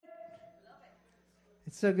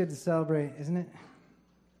It's so good to celebrate, isn't it?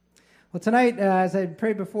 Well, tonight, as I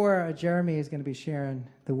prayed before, Jeremy is going to be sharing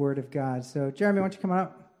the Word of God. So, Jeremy, why don't you come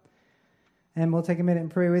up, and we'll take a minute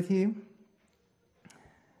and pray with you.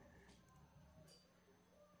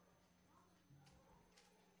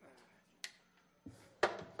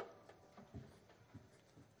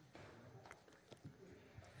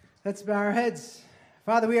 Let's bow our heads.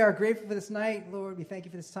 Father, we are grateful for this night. Lord, we thank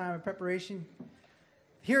you for this time of preparation,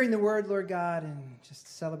 hearing the word, Lord God, and just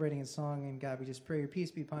celebrating in song. And God, we just pray your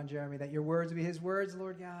peace be upon Jeremy, that your words will be his words,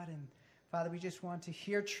 Lord God. And Father, we just want to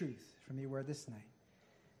hear truth from your word this night.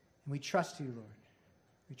 And we trust you, Lord.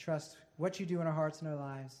 We trust what you do in our hearts and our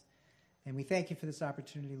lives. And we thank you for this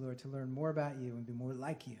opportunity, Lord, to learn more about you and be more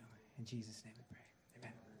like you. In Jesus' name we pray.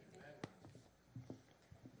 Amen.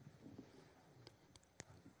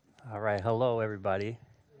 All right. Hello, everybody.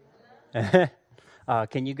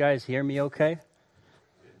 Can you guys hear me okay?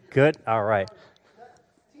 Good? All right.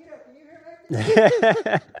 Tito, can you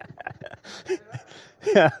hear me?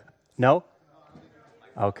 Yeah. No?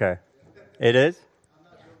 Okay. It is?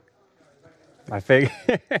 I figure.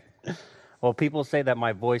 Well, people say that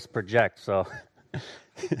my voice projects, so.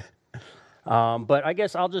 But I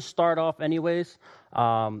guess I'll just start off anyways.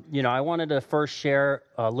 I wanted to first share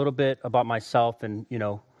a little bit about myself and,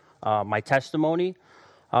 my testimony.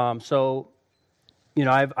 I've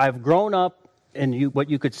grown up in what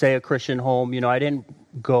you could say a Christian home. I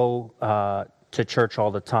didn't go to church all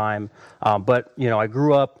the time, but I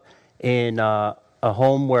grew up in a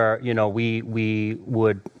home where we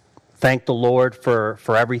would thank the Lord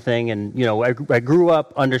for everything, and I grew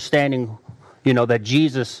up understanding that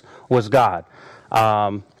Jesus was God,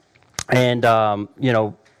 when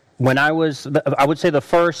I would say the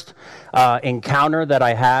first encounter that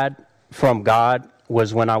I had from God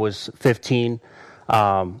was when I was 15.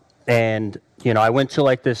 I went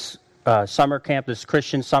to this summer camp, this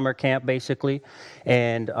Christian summer camp, basically.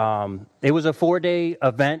 And it was a 4-day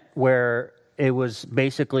event where it was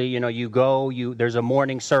basically, you go, there's a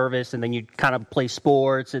morning service, and then you kind of play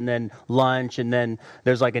sports, and then lunch, and then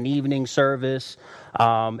there's an evening service.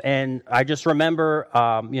 And I just remember,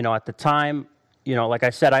 at the time, like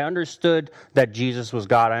I said, I understood that Jesus was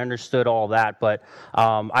God. I understood all that, but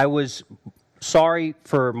I was sorry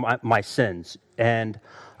for my sins. And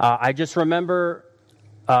I just remember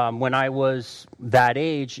when I was that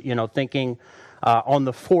age, thinking on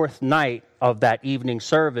the fourth night of that evening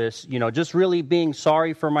service, just really being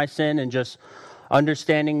sorry for my sin and just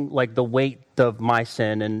understanding the weight of my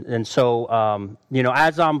sin. And so,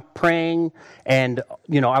 as I'm praying and,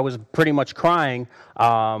 I was pretty much crying,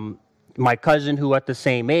 my cousin, who at the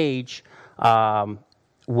same age,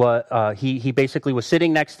 he basically was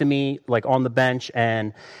sitting next to me, on the bench,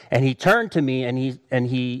 and he turned to me and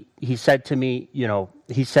he said to me,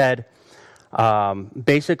 he said,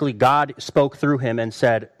 basically God spoke through him and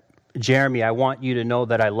said, "Jeremy, I want you to know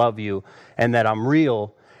that I love you and that I'm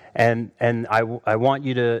real, and I want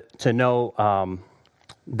you to know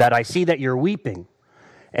that I see that you're weeping,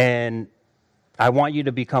 and I want you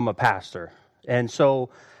to become a pastor." And so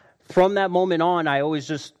from that moment on, I always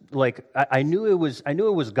just I knew it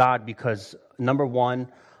was God, because number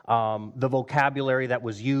one, the vocabulary that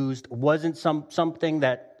was used wasn't something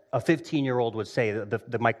that a 15-year-old would say.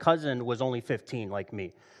 My cousin was only 15, like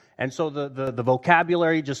me, and so the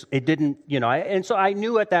vocabulary it didn't, and so I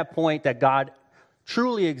knew at that point that God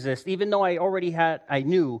truly exists, even though I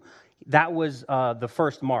knew that was the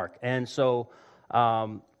first mark. And so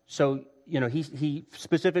he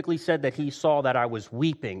specifically said that he saw that I was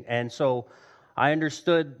weeping. And so I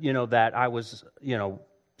understood, that I was,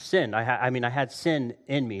 sin. I had sin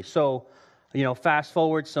in me. So, fast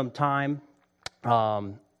forward some time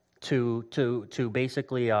to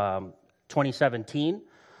basically 2017,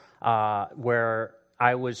 where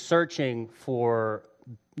I was searching for,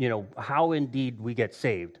 how indeed we get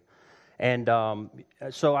saved. And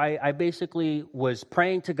so I basically was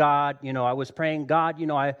praying to God. I was praying, God,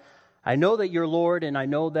 I know that you're Lord, and I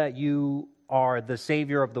know that you are the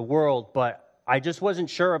Savior of the world, but I just wasn't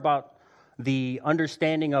sure about the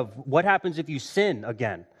understanding of what happens if you sin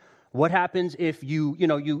again. What happens if you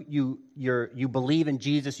believe in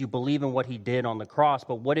Jesus, you believe in what he did on the cross,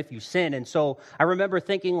 but what if you sin? And so I remember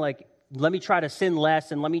thinking, let me try to sin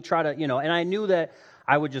less, and let me try to, and I knew that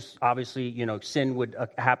I would just, obviously, sin would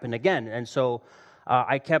happen again. And so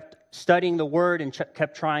I kept studying the Word and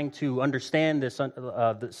kept trying to understand this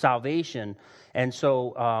the salvation. And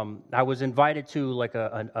so I was invited to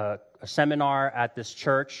a seminar at this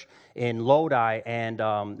church in Lodi, and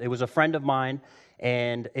it was a friend of mine,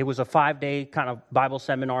 and it was a 5-day kind of Bible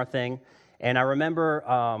seminar thing. And I remember,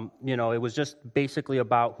 it was just basically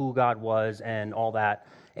about who God was and all that.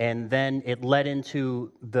 And then it led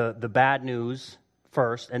into the bad news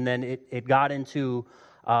first, and then it got into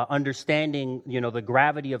understanding, the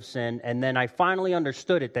gravity of sin. And then I finally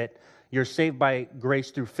understood it, that you're saved by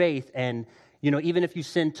grace through faith. And, even if you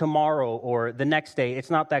sin tomorrow or the next day,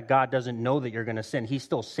 it's not that God doesn't know that you're going to sin. He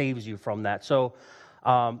still saves you from that. So,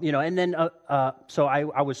 and then, so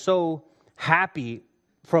I was so happy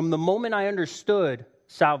from the moment I understood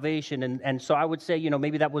salvation. And so I would say,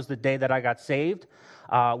 maybe that was the day that I got saved,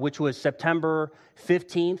 which was September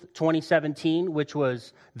 15th, 2017, which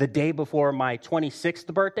was the day before my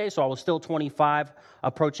 26th birthday. So I was still 25,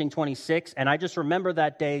 approaching 26. And I just remember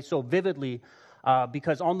that day so vividly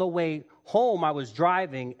because on the way home, I was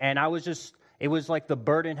driving and it was like the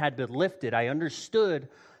burden had been lifted. I understood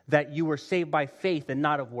that you were saved by faith and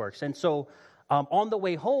not of works. And so on the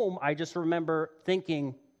way home, I just remember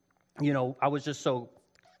thinking, I was just so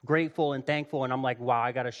grateful and thankful. And I'm like, wow,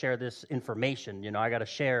 I got to share this information. I got to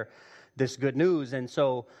share this good news. And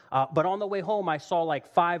so, but on the way home, I saw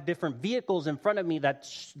like 5 different vehicles in front of me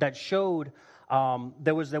that showed,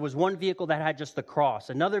 there was one vehicle that had just the cross,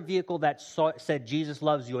 another vehicle that said Jesus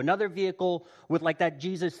loves you, another vehicle with like that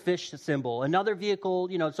Jesus fish symbol, another vehicle,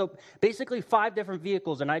 so basically 5 different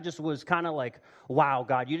vehicles. And I just was kind of like, wow,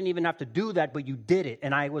 God, you didn't even have to do that, but you did it.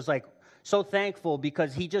 And I was like, so thankful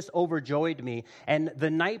because he just overjoyed me. And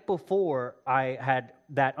the night before I had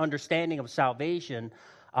that understanding of salvation,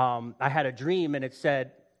 I had a dream, and it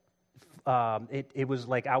said, it was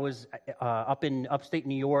like I was up in upstate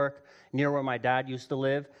New York, near where my dad used to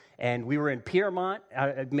live, and we were in Piermont.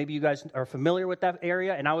 Maybe you guys are familiar with that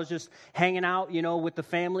area, and I was just hanging out, with the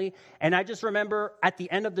family. And I just remember at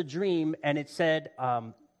the end of the dream, and it said,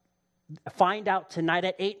 find out tonight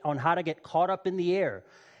at 8 on how to get caught up in the air.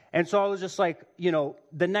 And so I was just like,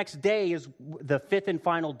 the next day is the 5th and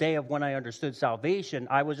final day of when I understood salvation.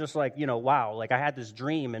 I was just like, wow, like I had this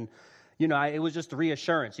dream, and, it was just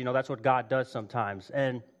reassurance. That's what God does sometimes.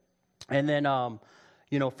 And then,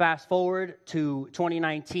 fast forward to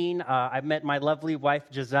 2019, I met my lovely wife,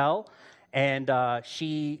 Giselle, and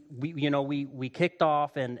we kicked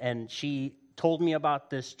off, and she told me about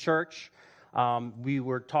this church. We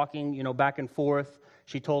were talking, back and forth.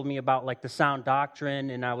 She told me about like the sound doctrine,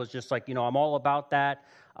 and I was just like, I'm all about that.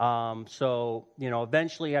 So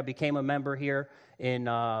eventually I became a member here in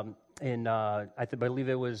I believe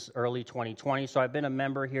it was early 2020. So I've been a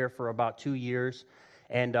member here for about 2 years,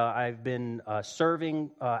 and I've been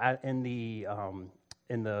serving in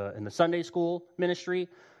the Sunday school ministry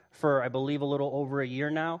for I believe a little over a year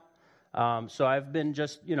now. So I've been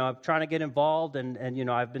just I'm trying to get involved, and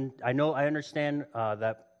I understand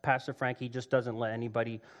that Pastor Frank, he just doesn't let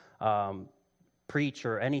anybody preach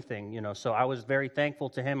or anything, So I was very thankful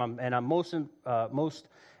to him, I'm most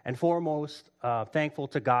and foremost thankful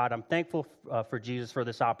to God. I'm thankful for Jesus for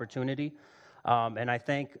this opportunity, and I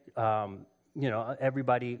thank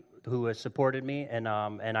everybody who has supported me, and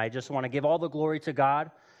I just want to give all the glory to God,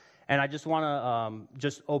 and I just want to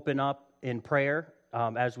just open up in prayer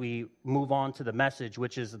as we move on to the message,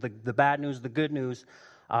 which is the bad news, the good news.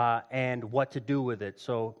 And what to do with it.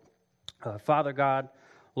 So, Father God,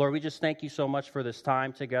 Lord, we just thank you so much for this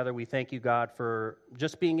time together. We thank you, God, for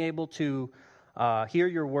just being able to hear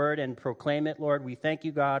your word and proclaim it, Lord. We thank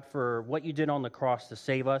you, God, for what you did on the cross to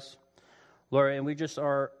save us, Lord, and we just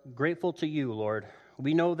are grateful to you, Lord.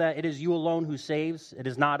 We know that it is you alone who saves. It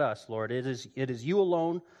is not us, Lord. It is you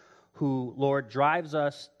alone who, Lord, drives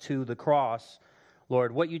us to the cross,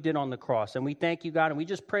 Lord, what you did on the cross. And we thank you, God, and we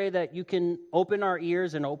just pray that you can open our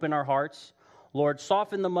ears and open our hearts. Lord,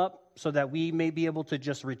 soften them up so that we may be able to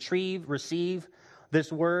just receive this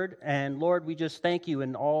word. And Lord, we just thank you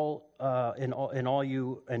in all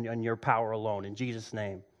you and your power alone. In Jesus'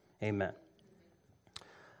 name, amen.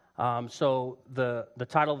 So the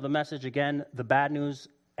title of the message, again, the bad news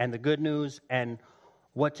and the good news and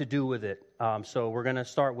what to do with it. So we're going to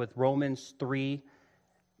start with Romans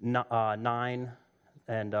 3:9.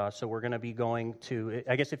 And so we're going to be going to,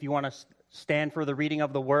 I guess if you want to stand for the reading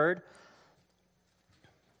of the word.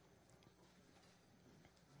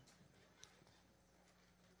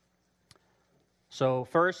 So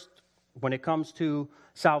first, when it comes to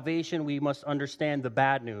salvation, we must understand the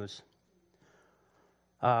bad news.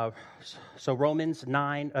 So Romans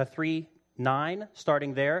 3:9,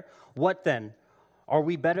 starting there. What then? Are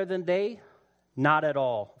we better than they? Not at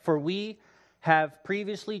all. For we have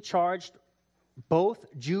previously charged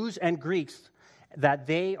both Jews and Greeks that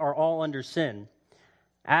they are all under sin.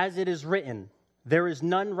 As it is written, there is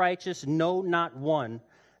none righteous, no, not one.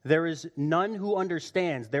 There is none who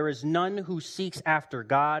understands. There is none who seeks after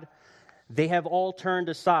God. They have all turned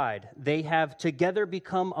aside. They have together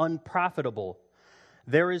become unprofitable.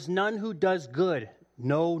 There is none who does good,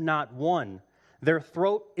 no, not one. Their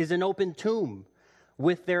throat is an open tomb.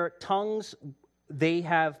 With their tongues they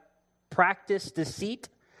have practiced deceit.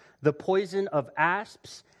 The poison of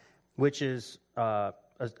asps, which is a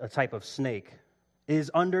type of snake,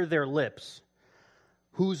 is under their lips,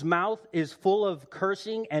 whose mouth is full of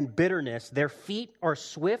cursing and bitterness. Their feet are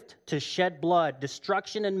swift to shed blood.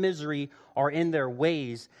 Destruction and misery are in their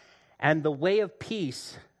ways, and the way of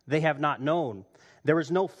peace they have not known. There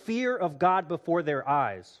is no fear of God before their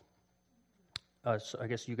eyes. So I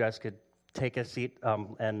guess you guys could take a seat,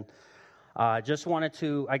 and just wanted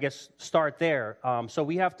to, start there. So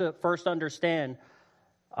we have to first understand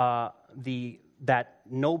that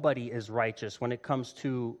nobody is righteous when it comes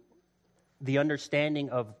to the understanding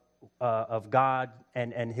of God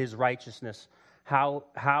and His righteousness,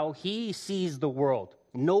 how He sees the world.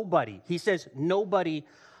 Nobody. He says nobody,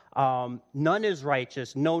 none is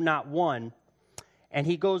righteous, no, not one. And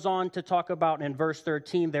he goes on to talk about in verse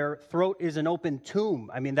 13, their throat is an open tomb.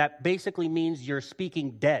 I mean, that basically means you're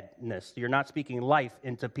speaking deadness. You're not speaking life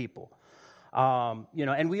into people.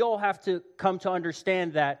 And we all have to come to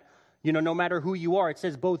understand that, no matter who you are, it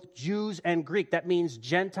says both Jews and Greek. That means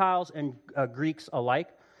Gentiles and Greeks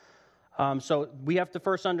alike. So we have to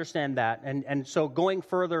first understand that. And so going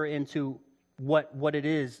further into what it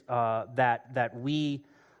is that we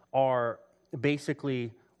are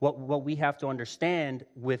basically, what we have to understand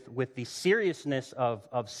with the seriousness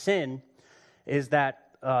of sin is that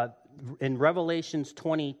in Revelations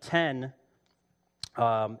 20:10,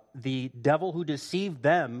 the devil who deceived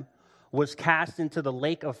them was cast into the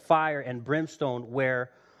lake of fire and brimstone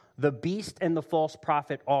where the beast and the false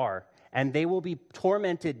prophet are, and they will be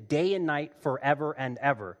tormented day and night forever and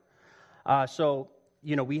ever. So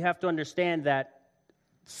we have to understand that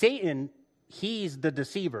Satan, he's the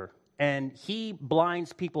deceiver, and he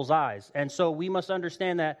blinds people's eyes. And so we must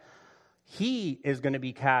understand that he is going to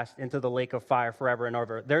be cast into the lake of fire forever and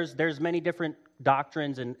ever. There's many different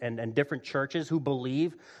doctrines and different churches who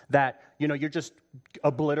believe that, you're just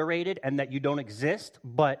obliterated and that you don't exist.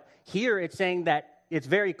 But here it's saying that it's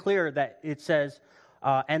very clear that it says,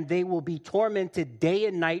 and they will be tormented day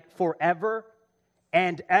and night forever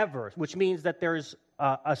and ever, which means that there's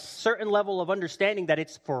a certain level of understanding that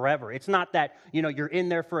it's forever. It's not that, you're in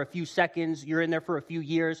there for a few seconds, you're in there for a few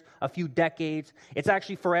years, a few decades. It's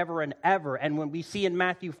actually forever and ever. And when we see in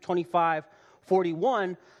Matthew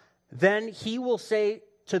 25:41, then he will say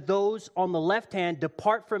to those on the left hand,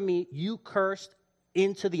 "Depart from me, you cursed,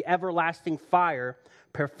 into the everlasting fire,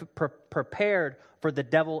 prepared for the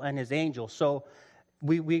devil and his angels." So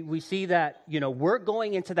we see that, we're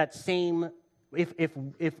going into that same.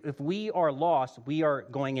 If we are lost, we are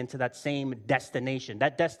going into that same destination.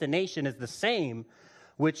 That destination is the same,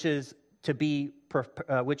 which is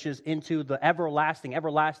which is into the everlasting.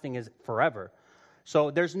 Everlasting is forever.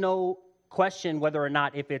 So there's no question whether or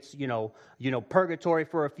not if it's purgatory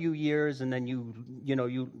for a few years and then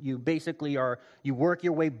you basically you work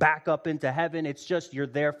your way back up into heaven. It's just you're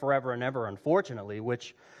there forever and ever, unfortunately.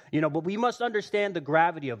 Which but we must understand the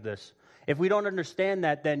gravity of this. If we don't understand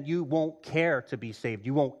that, then you won't care to be saved.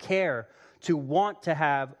 You won't care to want to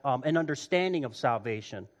have an understanding of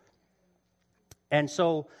salvation. And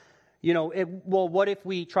so, what if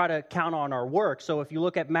we try to count on our work? So if you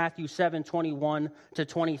look at Matthew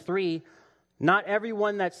 7:21-23, not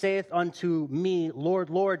everyone that saith unto me,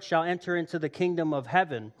 Lord, Lord, shall enter into the kingdom of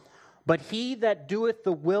heaven, but he that doeth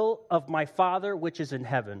the will of my Father which is in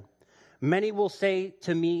heaven. Many will say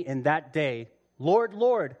to me in that day, Lord,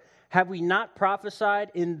 Lord, have we not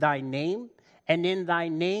prophesied in thy name, and in thy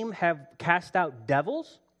name have cast out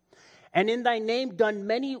devils, and in thy name done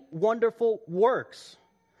many wonderful works?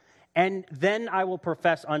 And then I will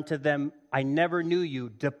profess unto them, I never knew you.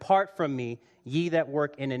 Depart from me, ye that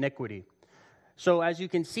work in iniquity. So as you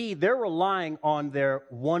can see, they're relying on their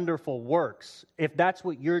wonderful works. If that's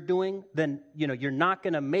what you're doing, then you're not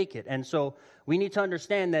going to make it. And so we need to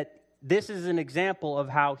understand that this is an example of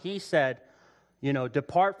how he said,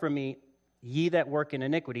 depart from me, ye that work in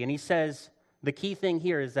iniquity. And he says, the key thing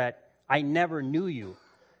here is that I never knew you.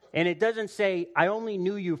 And it doesn't say, I only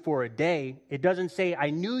knew you for a day. It doesn't say, I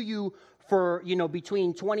knew you for,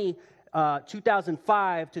 between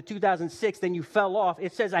 2005 to 2006, then you fell off.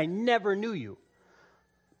 It says, I never knew you.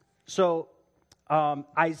 So,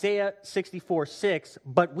 Isaiah 64:6,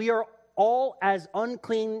 but we are all as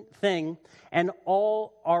unclean thing, and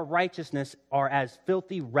all our righteousness are as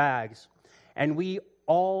filthy rags. And we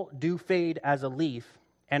all do fade as a leaf,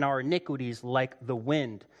 and our iniquities like the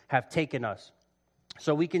wind have taken us.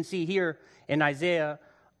 So we can see here in Isaiah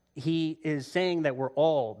he is saying that we're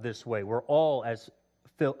all this way. We're all as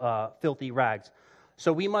filthy rags.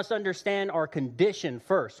 So we must understand our condition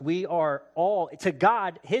first. We are all, to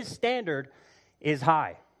God, his standard is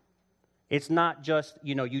high. It's not just,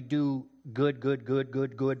 you do good,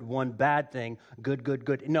 one bad thing,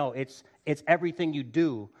 good. No, it's everything you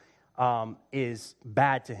do is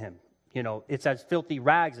bad to him. It's as filthy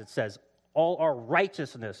rags, it says. All our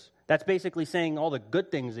righteousness. That's basically saying all the good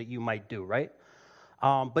things that you might do, right?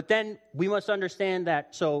 But then we must understand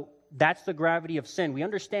that, so that's the gravity of sin. We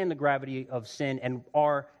understand the gravity of sin and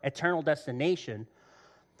our eternal destination.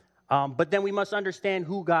 But then we must understand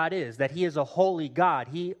who God is, that he is a holy God.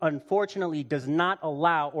 He unfortunately does not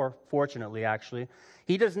allow, or fortunately actually,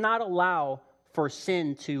 he does not allow for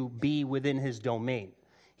sin to be within his domain.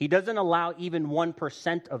 He doesn't allow even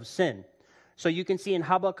 1% of sin. So you can see in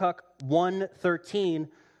Habakkuk 1:13,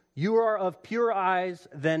 you are of pure eyes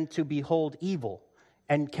than to behold evil,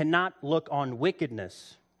 and cannot look on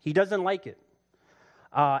wickedness. He doesn't like it.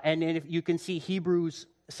 And if you can see Hebrews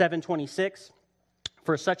 7:26,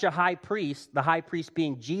 for such a high priest, the high priest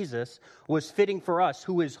being Jesus, was fitting for us,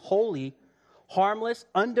 who is holy, harmless,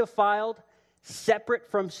 undefiled, separate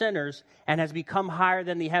from sinners, and has become higher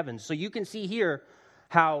than the heavens. So you can see here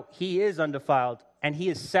how he is undefiled and he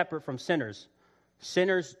is separate from sinners.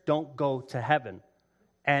 Sinners don't go to heaven.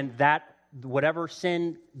 And that, whatever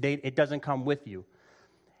sin, it doesn't come with you.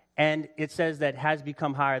 And it says that has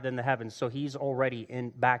become higher than the heavens. So he's already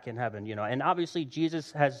back in heaven, And obviously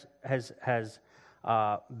Jesus has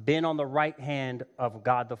been on the right hand of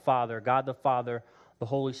God the Father. God the Father, the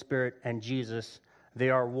Holy Spirit, and Jesus,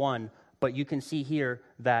 they are one. But you can see here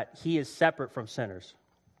that he is separate from sinners.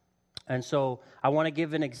 And so I want to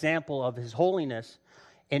give an example of his holiness.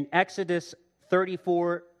 In Exodus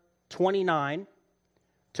 34:29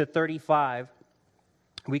 to 35,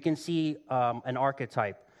 we can see an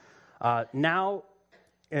archetype.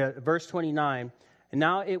 Verse 29,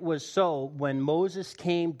 now it was so when Moses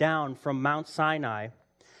came down from Mount Sinai,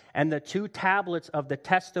 and the 2 tablets of the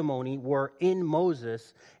testimony were in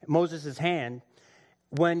Moses' hand,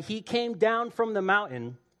 when he came down from the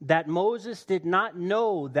mountain, that Moses did not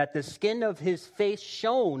know that the skin of his face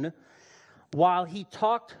shone while he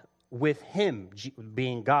talked with him,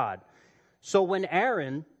 being God. So when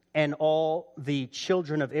Aaron and all the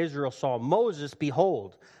children of Israel saw Moses,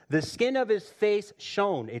 behold, the skin of his face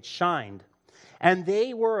shone, it shined, and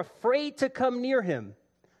they were afraid to come near him.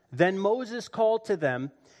 Then Moses called to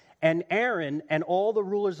them, and Aaron and all the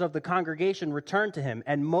rulers of the congregation returned to him,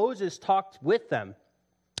 and Moses talked with them.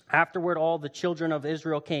 Afterward, all the children of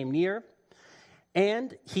Israel came near,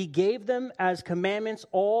 and he gave them as commandments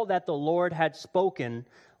all that the Lord had spoken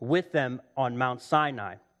with them on Mount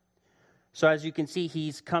Sinai. So as you can see,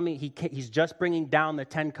 he's just bringing down the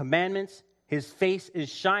 10 commandments. His face is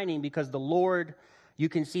shining because the Lord, you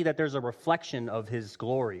can see that there's a reflection of his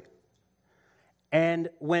glory. And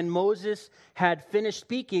when Moses had finished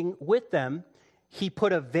speaking with them, he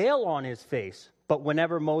put a veil on his face. But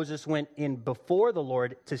whenever Moses went in before the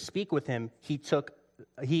Lord to speak with him, he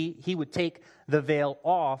would take the veil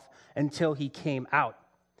off until he came out.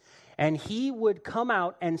 And he would come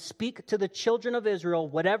out and speak to the children of Israel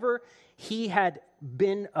whatever he had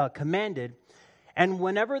been commanded. And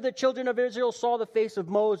whenever the children of Israel saw the face of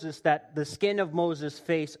Moses, that the skin of Moses'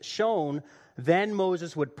 face shone, then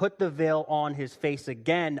Moses would put the veil on his face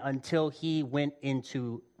again until he went in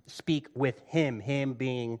to speak with him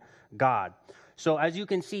being God. So as you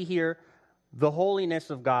can see here, the holiness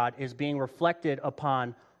of God is being reflected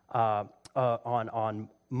upon on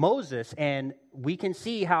Moses, and we can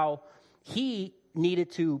see how he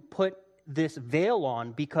needed to put this veil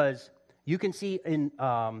on, because you can see in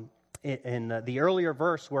the earlier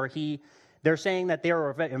verse where they're saying that they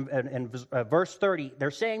were, in verse 30, they're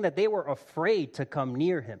saying that they were afraid to come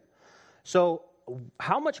near him. So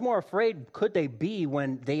how much more afraid could they be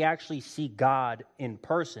when they actually see God in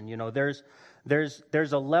person?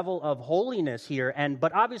 There's a level of holiness here,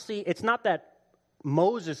 but obviously it's not that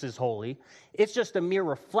Moses is holy. It's just a mere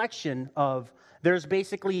reflection of, there's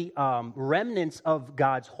basically remnants of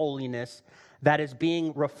God's holiness that is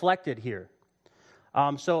being reflected here.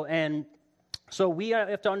 So we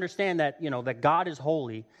have to understand that, that God is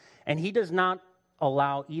holy, and he does not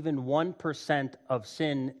allow even 1% of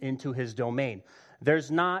sin into his domain.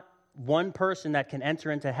 There's not one person that can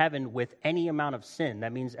enter into heaven with any amount of sin.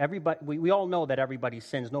 That means everybody, we all know that everybody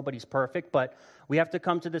sins. Nobody's perfect, but we have to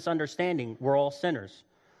come to this understanding. We're all sinners.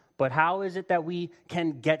 But how is it that we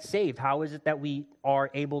can get saved? How is it that we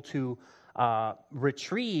are able to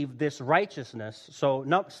retrieve this righteousness? So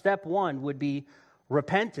step one would be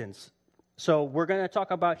repentance. So we're going to talk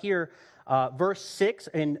about here verse 6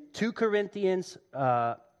 in 2 Corinthians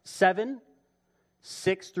 7,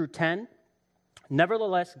 6 through 10.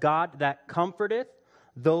 Nevertheless, God that comforteth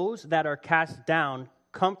those that are cast down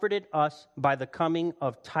comforted us by the coming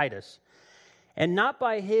of Titus, and not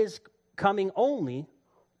by his coming only,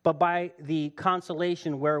 but by the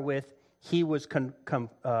consolation wherewith he was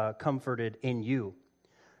comforted in you.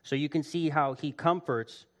 So you can see how he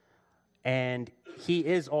comforts, and he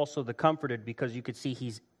is also the comforted, because you could see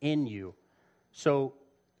he's in you. So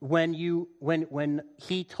when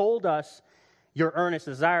he told us your earnest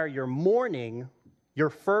desire, your mourning, your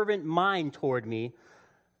fervent mind toward me,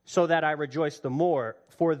 so that I rejoice the more.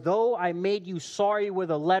 For though I made you sorry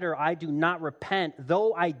with a letter, I do not repent,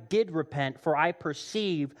 though I did repent, for I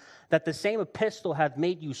perceive that the same epistle hath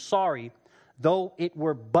made you sorry, though it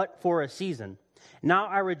were but for a season. Now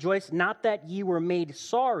I rejoice not that ye were made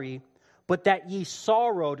sorry, but that ye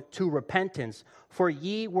sorrowed to repentance. For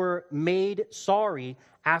ye were made sorry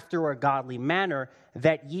after a godly manner,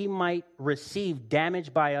 that ye might receive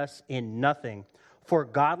damage by us in nothing. For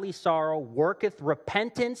godly sorrow worketh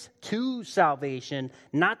repentance to salvation,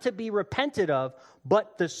 not to be repented of,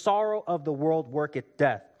 but the sorrow of the world worketh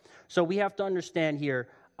death. So we have to understand here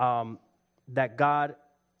that God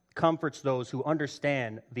comforts those who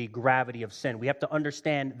understand the gravity of sin. We have to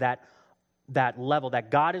understand that level,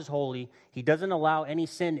 that God is holy. He doesn't allow any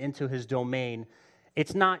sin into his domain.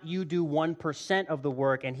 It's not you do 1% of the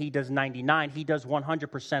work and he does 99%. He does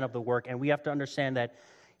 100% of the work, and we have to understand that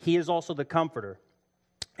he is also the comforter.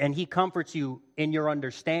 And he comforts you in your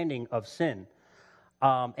understanding of sin.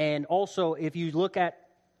 And also, if you look at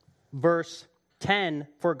verse 10,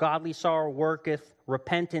 for godly sorrow worketh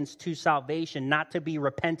repentance to salvation, not to be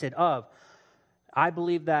repented of. I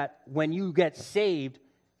believe that when you get saved,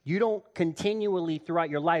 you don't continually throughout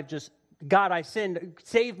your life just, God, I sinned,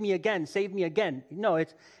 save me again, save me again. No,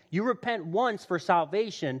 it's you repent once for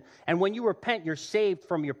salvation, and when you repent, you're saved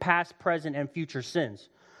from your past, present, and future sins.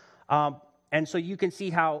 And so you can see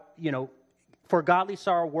how, for godly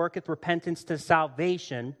sorrow worketh repentance to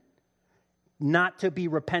salvation, not to be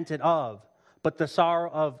repented of, but the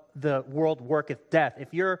sorrow of the world worketh death.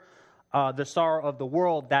 If you're the sorrow of the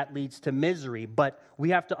world, that leads to misery. But we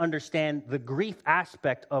have to understand the grief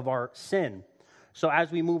aspect of our sin. So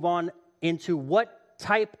as we move on into what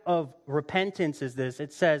type of repentance is this,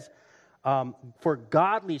 it says, for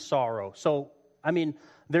godly sorrow. So,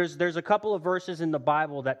 there's a couple of verses in the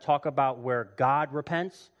Bible that talk about where God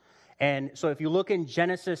repents. And so if you look in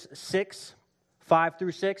Genesis 6, 5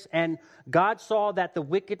 through 6, and God saw that the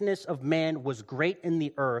wickedness of man was great in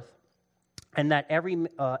the earth, and that every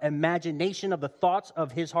imagination of the thoughts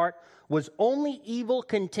of his heart was only evil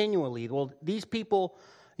continually. Well, these people,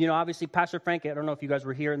 obviously Pastor Frank, I don't know if you guys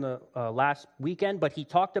were here in the last weekend, but he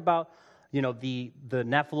talked about, the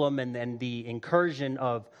Nephilim and the incursion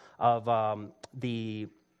of the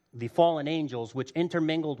fallen angels, which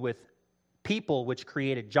intermingled with people, which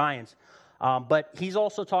created giants. But he's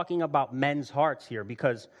also talking about men's hearts here,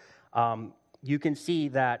 because you can see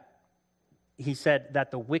that he said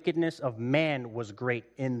that the wickedness of man was great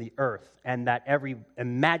in the earth, and that every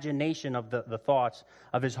imagination of the thoughts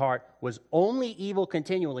of his heart was only evil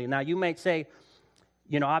continually. Now, you might say,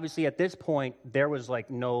 obviously at this point, there was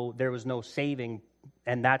no saving.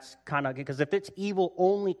 And that's kind of, because if it's evil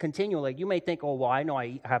only continually, you may think, oh, well, I know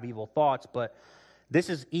I have evil thoughts, but this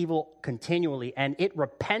is evil continually. And it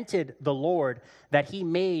repented the Lord that he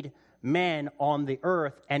made man on the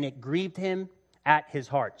earth, and it grieved him at his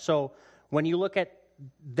heart. So when you look at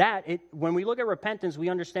that, when we look at repentance, we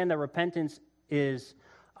understand that repentance is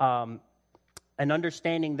an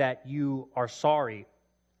understanding that you are sorry.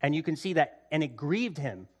 And you can see that, and it grieved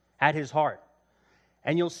him at his heart.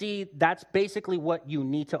 And you'll see that's basically what you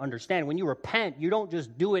need to understand. When you repent, you don't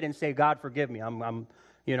just do it and say, God, forgive me.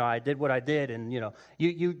 I did what I did. And,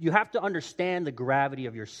 you have to understand the gravity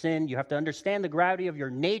of your sin. You have to understand the gravity of your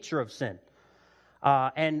nature of sin.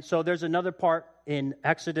 And so there's another part in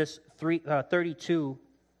Exodus 32,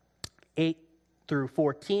 8 through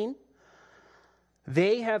 14.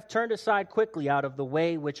 They have turned aside quickly out of the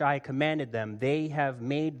way which I commanded them. They have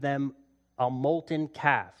made them a molten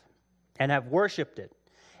calf, and have worshipped it,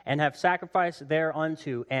 and have sacrificed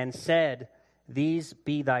thereunto, and said, These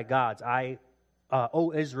be thy gods,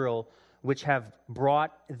 O Israel, which have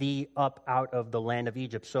brought thee up out of the land of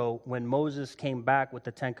Egypt. So when Moses came back with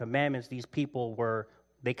the Ten Commandments, these people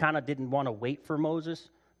they kind of didn't want to wait for Moses.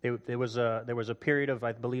 There was a period of,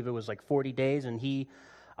 I believe it was like 40 days, and he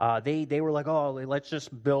They were like, oh, let's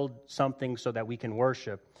just build something so that we can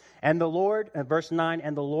worship. And the Lord, verse 9,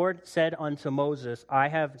 and the Lord said unto Moses, I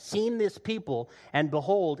have seen this people, and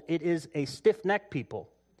behold, it is a stiff-necked people.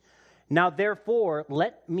 Now therefore,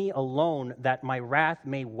 let me alone, that my wrath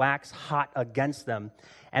may wax hot against them,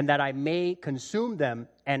 and that I may consume them,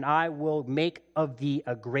 and I will make of thee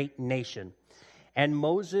a great nation. And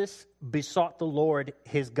Moses besought the Lord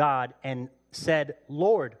his God, and said,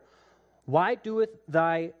 Lord, why doeth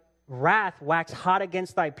thy wrath wax hot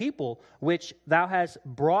against thy people, which thou hast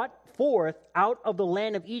brought forth out of the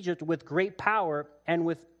land of Egypt with great power and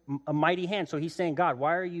with a mighty hand? So he's saying, God,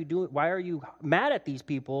 why are you mad at these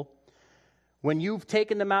people when you've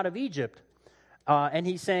taken them out of Egypt? And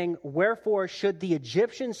he's saying, wherefore should the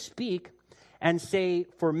Egyptians speak and say,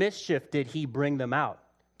 for mischief did he bring them out,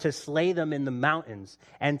 to slay them in the mountains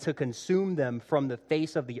and to consume them from the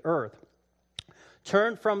face of the earth?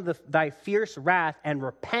 Turn from thy fierce wrath and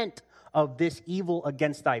repent of this evil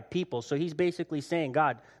against thy people. So he's basically saying,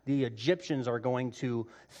 God, the Egyptians are going to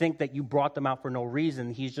think that you brought them out for no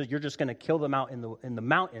reason. You're just going to kill them out in the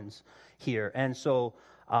mountains here. And so,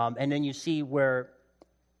 and then you see where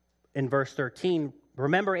in verse 13,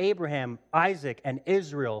 remember Abraham, Isaac, and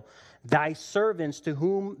Israel, thy servants, to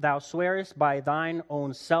whom thou swearest by thine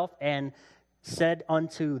own self, and said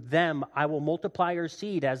unto them, I will multiply your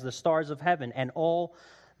seed as the stars of heaven, and all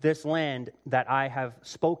this land that I have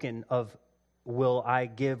spoken of will I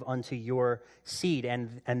give unto your seed,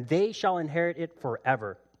 and they shall inherit it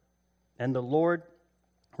forever. And the Lord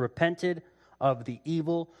repented of the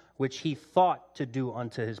evil which he thought to do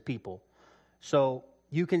unto his people. So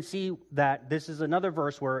you can see that this is another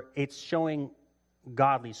verse where it's showing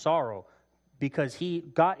godly sorrow. Because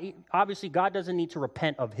obviously God doesn't need to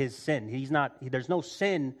repent of his sin. There's no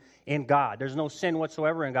sin in God. There's no sin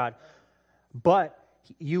whatsoever in God. But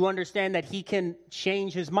you understand that he can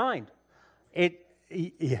change his mind.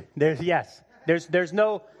 There's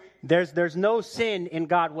no sin in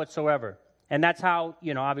God whatsoever. And that's how,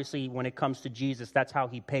 obviously when it comes to Jesus, that's how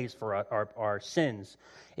he pays for our sins,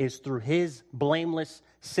 is through his blameless,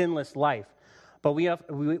 sinless life. But we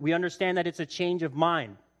understand that it's a change of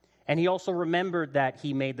mind. And he also remembered that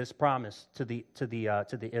he made this promise to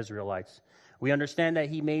the Israelites. We understand that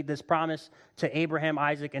he made this promise to Abraham,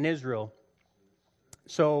 Isaac, and Israel.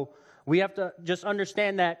 So we have to just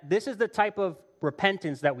understand that this is the type of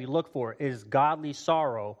repentance that we look for, is godly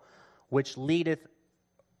sorrow, which leadeth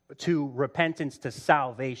to repentance to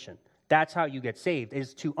salvation. That's how you get saved,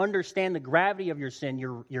 is to understand the gravity of your sin.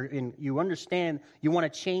 You understand, you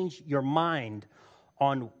want to change your mind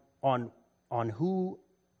on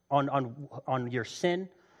your sin,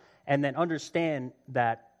 and then understand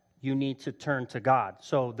that you need to turn to God.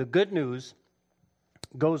 So the good news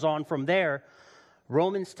goes on from there,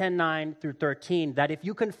 Romans 10:9 through 13, that if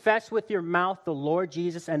you confess with your mouth the Lord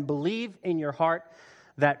Jesus and believe in your heart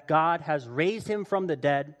that God has raised him from the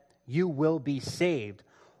dead, you will be saved.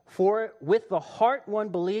 For with the heart one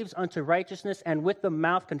believes unto righteousness, and with the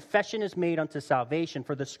mouth confession is made unto salvation.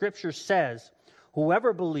 For the scripture says,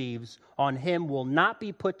 whoever believes on him will not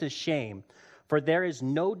be put to shame, for there is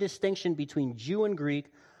no distinction between Jew and Greek,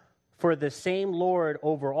 for the same Lord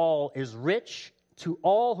over all is rich to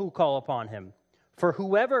all who call upon him. For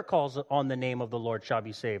whoever calls on the name of the Lord shall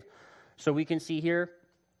be saved. So we can see here,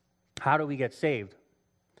 how do we get saved?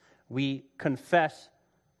 We confess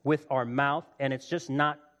with our mouth, and it's just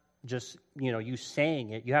not just, you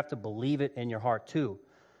saying it. You have to believe it in your heart too.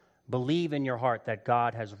 Believe in your heart that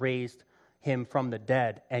God has raised him from the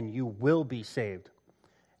dead, and you will be saved.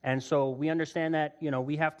 And so we understand that,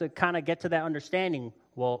 we have to kind of get to that understanding.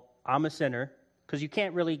 Well, I'm a sinner, because you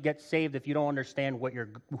can't really get saved if you don't understand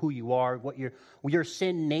who you are, what your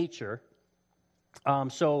sin nature.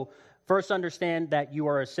 So first understand that you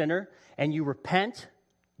are a sinner, and you repent.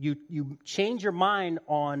 You change your mind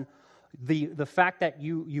on the fact that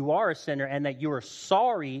you are a sinner, and that you are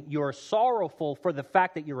sorry, you are sorrowful for the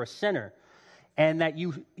fact that you're a sinner. And that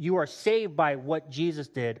you are saved by what Jesus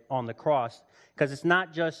did on the cross. Because it's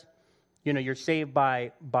not just, you're saved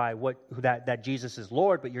by that Jesus is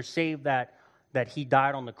Lord, but you're saved that he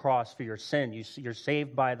died on the cross for your sin. You're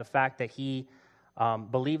saved by the fact that he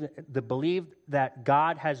believed that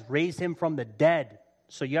God has raised him from the dead.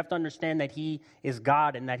 So you have to understand that he is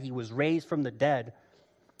God and that he was raised from the dead.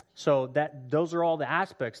 So those are all the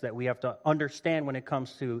aspects that we have to understand when it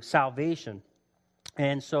comes to salvation.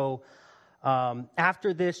 And so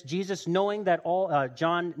after this, Jesus, knowing that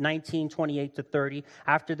John 19:28-30,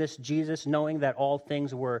 after this, Jesus, knowing that all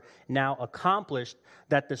things were now accomplished,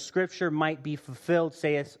 that the scripture might be fulfilled,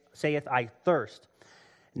 saith, I thirst.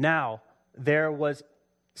 Now, there was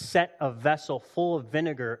set a vessel full of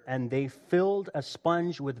vinegar, and they filled a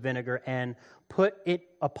sponge with vinegar and put it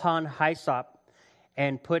upon hyssop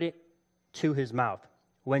and put it to his mouth.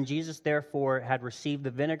 When Jesus therefore had received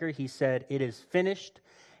the vinegar, he said, "It is finished,"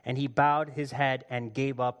 and he bowed his head and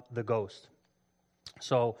gave up the ghost.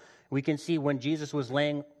 So we can see when Jesus was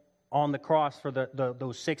laying on the cross for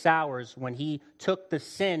those 6 hours, when he took the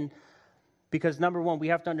sin, because number one, we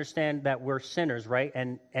have to understand that we're sinners, right?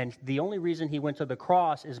 And the only reason he went to the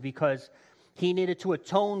cross is because he needed to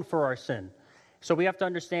atone for our sin. So we have to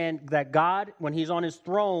understand that God, when he's on his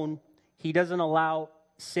throne, he doesn't allow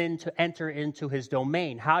sin to enter into his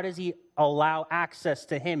domain. How does he allow access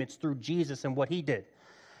to him? It's through Jesus and what he did.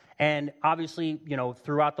 And obviously,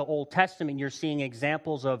 throughout the Old Testament, you're seeing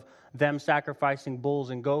examples of them sacrificing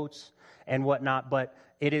bulls and goats and whatnot, but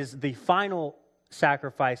it is the final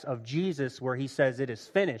sacrifice of Jesus where he says it is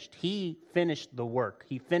finished. He finished the work.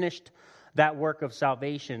 He finished that work of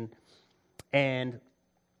salvation. And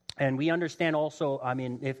we understand also,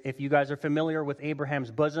 if you guys are familiar with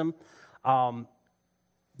Abraham's bosom,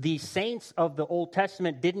 the saints of the Old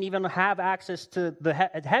Testament didn't even have access to the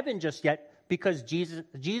heaven just yet, because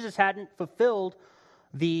Jesus hadn't fulfilled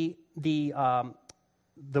the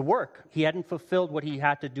work. He hadn't fulfilled what he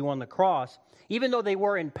had to do on the cross. Even though they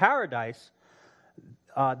were in paradise,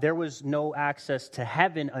 there was no access to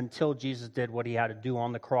heaven until Jesus did what he had to do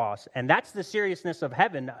on the cross. And that's the seriousness of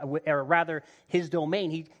heaven, or rather his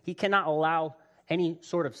domain. He cannot allow any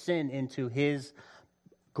sort of sin into his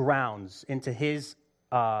grounds, into his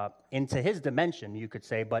dimension, you could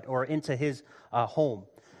say, or into his home.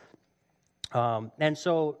 And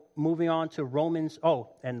so moving on to Romans. Oh,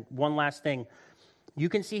 and one last thing. You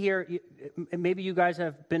can see here, maybe you guys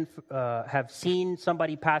have seen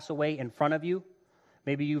somebody pass away in front of you.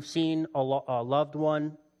 Maybe you've seen a loved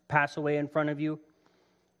one pass away in front of you,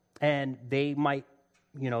 and they might,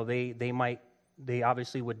 they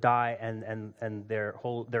obviously would die, and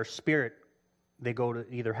their spirit, they go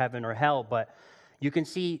to either heaven or hell. But you can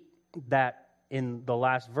see that in the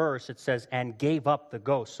last verse, it says, "and gave up the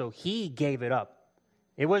ghost." So he gave it up.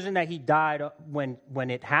 It wasn't that he died when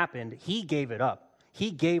it happened. He gave it up.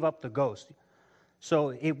 He gave up the ghost. So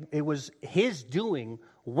it was his doing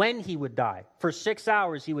when he would die. For 6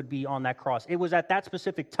 hours, he would be on that cross. It was at that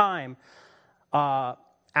specific time,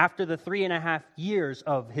 after the 3.5 years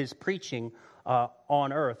of his preaching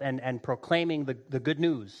on earth and proclaiming the good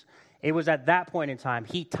news. It was at that point in time.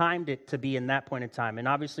 He timed it to be in that point in time. And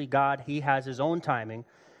obviously, God, he has his own timing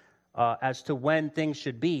as to when things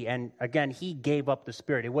should be. And again, he gave up the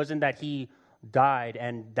spirit. It wasn't that he died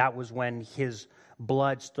and that was when his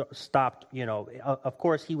blood stopped. Of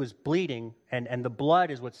course, he was bleeding, and the blood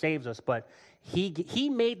is what saves us. But he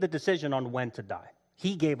made the decision on when to die.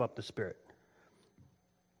 He gave up the spirit.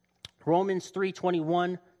 Romans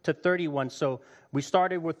 3:21 to 31. So we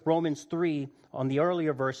started with Romans 3 on the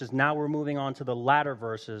earlier verses. Now we're moving on to the latter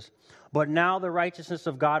verses. But now the righteousness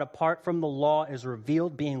of God apart from the law is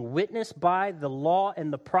revealed, being witnessed by the law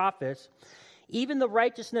and the prophets, even the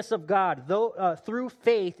righteousness of God, through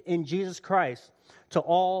faith in Jesus Christ, to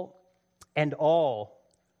all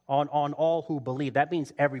on all who believe. That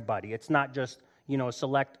means everybody. It's not just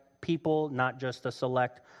select people, not just a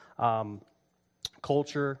select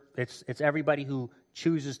culture. It's everybody who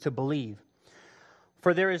chooses to believe.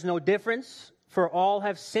 For there is no difference, for all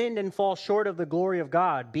have sinned and fall short of the glory of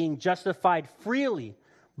God, being justified freely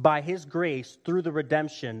by his grace through the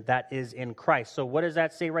redemption that is in Christ. So what does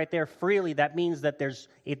that say right there? Freely, that means that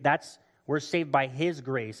we're saved by his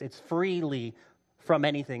grace. It's freely from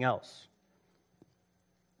anything else.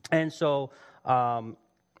 And so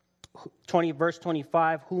verse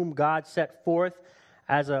 25, whom God set forth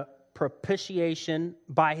as a propitiation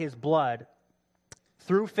by his blood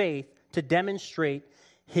through faith to demonstrate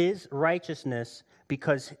his righteousness,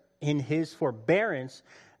 because in his forbearance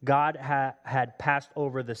God had passed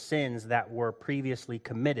over the sins that were previously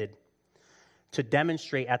committed, to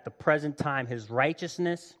demonstrate at the present time his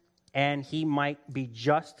righteousness, and he might be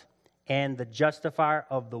just and the justifier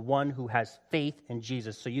of the one who has faith in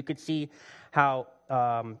Jesus. So you could see how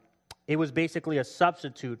it was basically a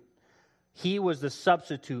substitute. He was the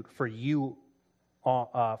substitute for you,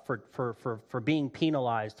 for being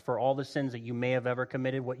penalized for all the sins that you may have ever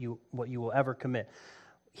committed, what you will ever commit.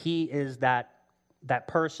 He is that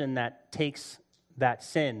person that takes that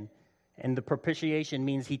sin, and the propitiation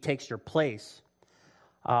means he takes your place.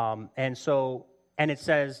 And it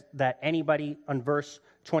says that anybody, on verse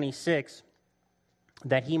 26,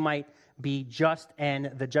 that he might be just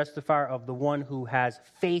and the justifier of the one who has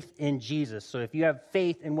faith in Jesus. So if you have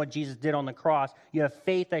faith in what Jesus did on the cross, you have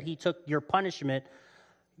faith that he took your punishment,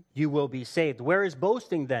 you will be saved. Where is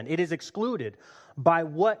boasting then? It is excluded. By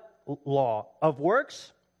what law? Of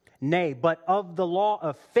works? Nay, but of the law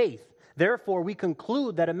of faith. Therefore, we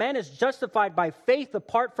conclude that a man is justified by faith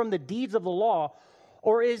apart from the deeds of the law.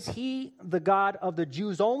 Or is he the God of the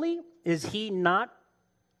Jews only? Is he not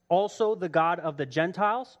also the God of the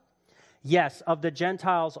Gentiles? Yes, of the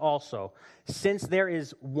Gentiles also, since there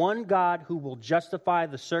is one God who will justify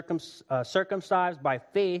the circumcised by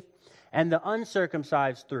faith and the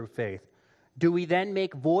uncircumcised through faith. Do we then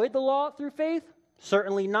make void the law through faith?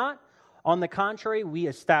 Certainly not. On the contrary, we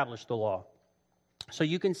establish the law. So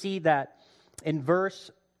you can see that in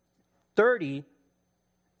verse 30,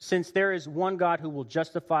 since there is one God who will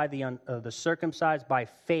justify the circumcised by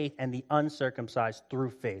faith and the uncircumcised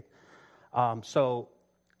through faith. So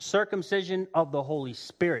circumcision of the Holy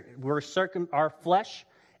Spirit. Our flesh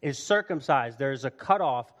is circumcised. There's a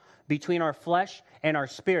cutoff between our flesh and our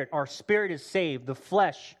spirit. Our spirit is saved. The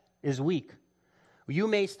flesh is weak. You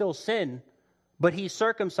may still sin, but he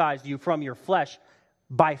circumcised you from your flesh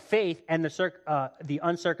by faith and the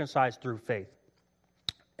uncircumcised through faith.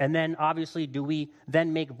 And then, obviously, do we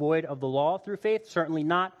then make void of the law through faith? Certainly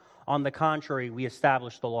not. On the contrary, we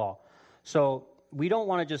establish the law. So we don't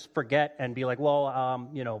want to just forget and be like, well,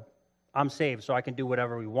 I'm saved, so I can do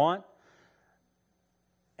whatever we want.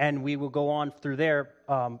 And we will go on through there,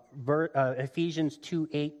 Ephesians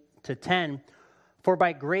 2:8-10. For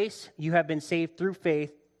by grace you have been saved through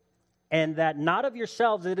faith, and that not of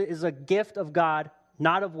yourselves, it is a gift of God,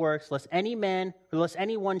 not of works, lest anyone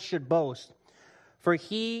should boast. For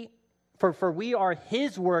we are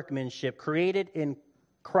his workmanship, created in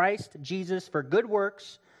Christ Jesus for good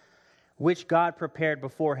works, which God prepared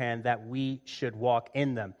beforehand that we should walk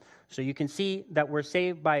in them. So you can see that we're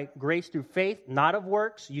saved by grace through faith, not of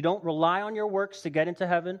works. You don't rely on your works to get into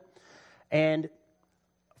heaven. And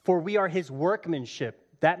for we are his workmanship.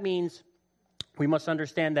 That means we must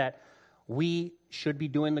understand that we should be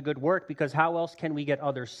doing the good work, because how else can we get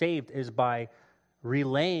others saved is by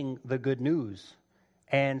relaying the good news.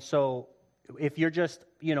 And so if you're just,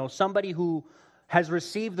 somebody who has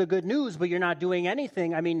received the good news, but you're not doing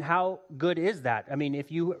anything, I mean, how good is that? I mean,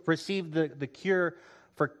 if you receive the cure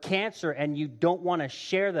for cancer and you don't want to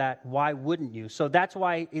share that, why wouldn't you? So that's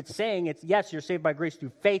why it's saying yes, you're saved by grace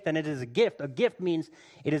through faith, and it is a gift. A gift means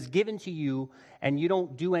it is given to you, and you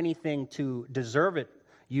don't do anything to deserve it.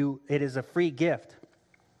 It is a free gift.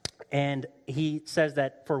 And he says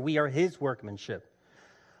that for we are his workmanship.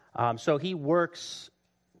 So he works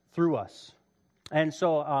through us. And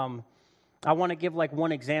so I want to give like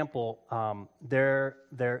one example.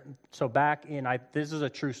 So back in, this is a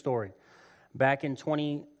true story. Back in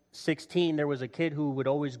 2016, there was a kid who would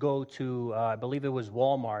always go to, I believe it was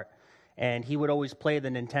Walmart, and he would always play the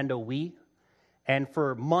Nintendo Wii. And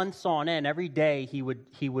for months on end, every day, he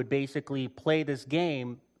would basically play this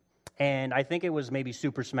game. And I think it was maybe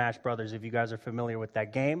Super Smash Brothers, if you guys are familiar with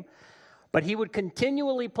that game. But he would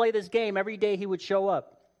continually play this game. Every day he would show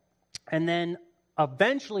up. And then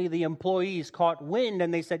eventually the employees caught wind,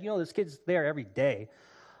 and they said, this kid's there every day.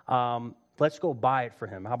 Let's go buy it for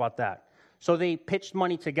him. How about that? So they pitched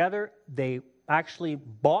money together. They actually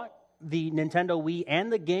bought the Nintendo Wii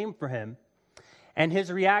and the game for him. And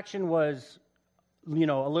his reaction was, a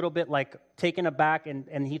little bit like taken aback.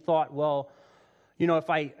 And he thought, well, if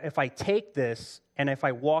I take this and if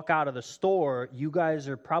I walk out of the store, you guys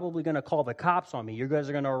are probably going to call the cops on me. You guys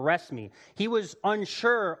are going to arrest me. He was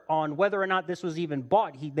unsure on whether or not this was even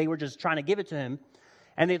bought. They were just trying to give it to him,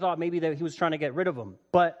 and they thought maybe that he was trying to get rid of him.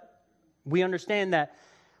 But we understand that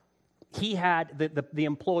he had the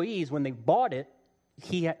employees, when they bought it,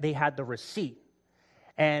 they had the receipt.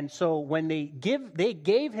 And so when they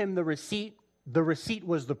gave him the receipt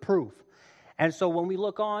was the proof. And so when we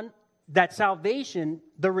look on that salvation,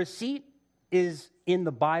 the receipt is in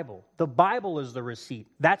the Bible. The Bible is the receipt.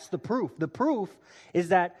 That's the proof. The proof is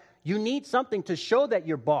that you need something to show that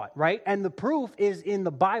you're bought, right? And the proof is in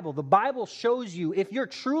the Bible. The Bible shows you, if you're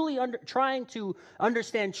truly trying to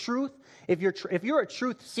understand truth, if you're a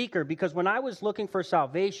truth seeker, because when I was looking for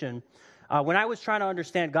salvation, when I was trying to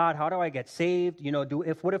understand God, how do I get saved?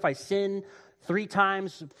 What if I sin 3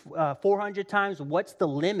 times, 400 times? What's the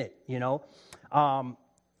limit?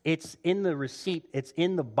 It's in the receipt. It's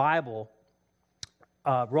in the Bible.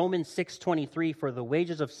 Romans 6:23, for the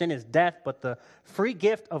wages of sin is death, but the free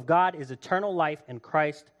gift of God is eternal life in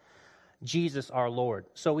Christ Jesus our Lord.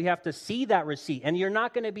 So we have to see that receipt, and you're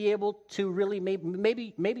not going to be able to really,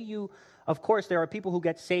 maybe you, of course, there are people who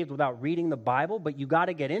get saved without reading the Bible, but you got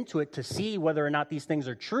to get into it to see whether or not these things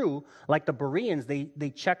are true. Like the Bereans, they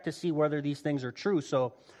check to see whether these things are true.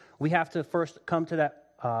 So we have to first come to that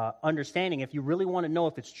understanding, if you really want to know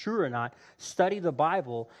if it's true or not, study the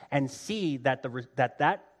Bible and see that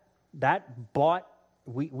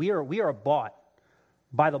we are bought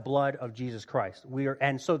by the blood of Jesus Christ.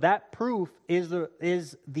 And so that proof is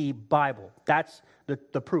the Bible. That's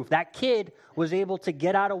the proof. That kid was able to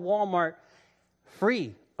get out of Walmart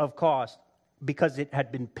free of cost because it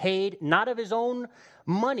had been paid, not of his own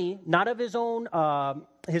money, not of his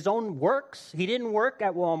own works. He didn't work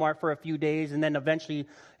at Walmart for a few days and then eventually,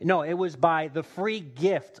 no, it was by the free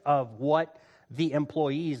gift of what the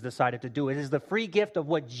employees decided to do. It is the free gift of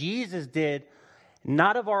what Jesus did,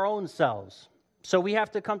 not of our own selves. So we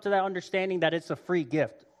have to come to that understanding that it's a free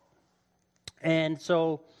gift. And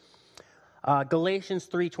so Galatians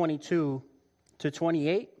 3:22 to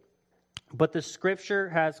 28, but the scripture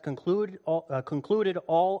has concluded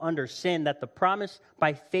all under sin, that the promise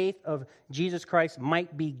by faith of Jesus Christ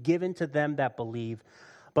might be given to them that believe.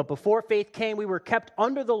 But before faith came, we were kept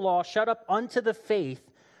under the law, shut up unto the faith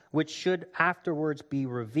which should afterwards be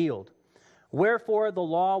revealed. Wherefore the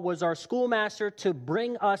law was our schoolmaster to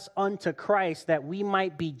bring us unto Christ, that we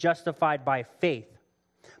might be justified by faith.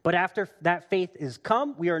 But after that faith is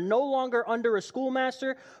come, we are no longer under a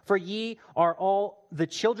schoolmaster, for ye are all the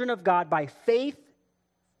children of God by faith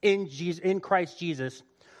in Christ Jesus.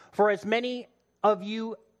 For as many of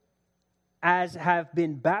you as have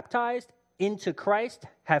been baptized into Christ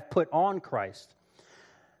have put on Christ.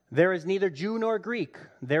 There is neither Jew nor Greek,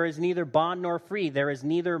 there is neither bond nor free, there is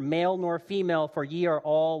neither male nor female, for ye are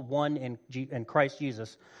all one in Christ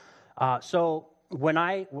Jesus. So when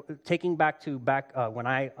I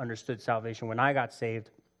understood salvation, when I got saved,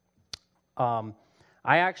 I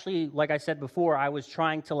actually, like I said before, I was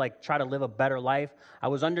trying to try to live a better life. I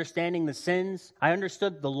was understanding the sins. I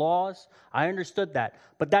understood the laws. I understood that.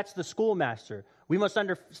 But that's the schoolmaster. We must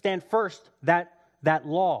understand first that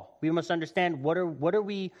law. We must understand what are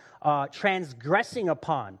we transgressing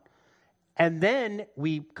upon. And then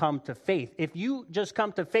we come to faith. If you just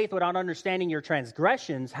come to faith without understanding your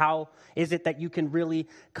transgressions, how is it that you can really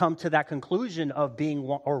come to that conclusion of being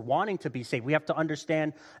or wanting to be saved? We have to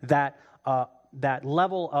understand that that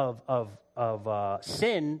level of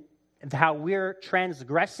sin, how we're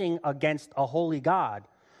transgressing against a holy God.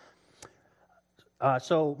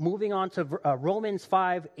 So moving on to Romans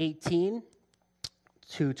 5:18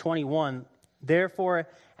 to 21. Therefore,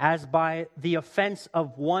 as by the offense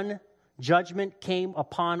of one judgment came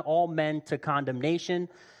upon all men to condemnation,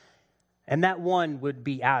 and that one would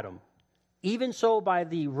be Adam. Even so, by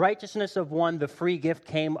the righteousness of one, the free gift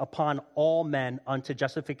came upon all men unto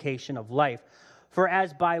justification of life. For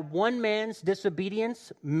as by one man's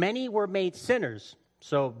disobedience, many were made sinners.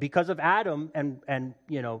 So because of Adam and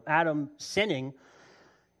Adam sinning,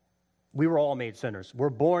 we were all made sinners. We're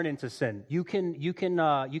born into sin. You can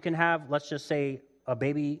have, let's just say, a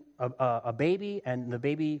baby, and the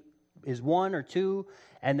baby is 1 or 2,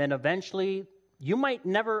 and then eventually, you might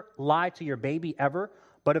never lie to your baby ever,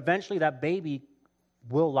 but eventually that baby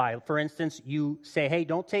will lie. For instance, you say, hey,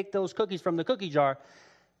 don't take those cookies from the cookie jar,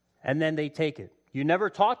 and then they take it. You never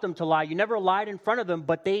taught them to lie. You never lied in front of them,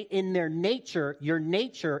 but they, in their nature, your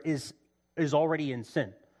nature is already in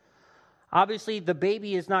sin. Obviously, the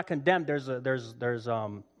baby is not condemned. There's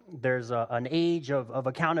an age of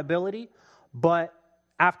accountability, but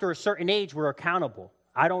after a certain age, we're accountable.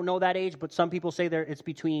 I don't know that age, but some people say it's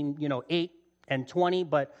between 8 and 20.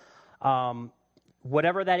 But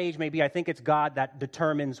whatever that age may be, I think it's God that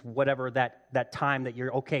determines whatever that time that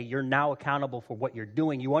you're now accountable for what you're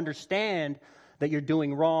doing. You understand that you're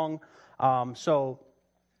doing wrong. So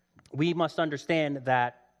we must understand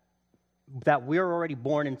that we're already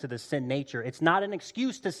born into the sin nature. It's not an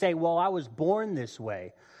excuse to say, well, I was born this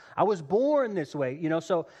way. I was born this way,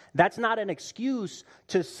 so that's not an excuse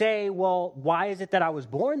to say, well, why is it that I was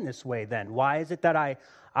born this way then? Why is it that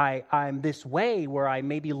I'm this way, where I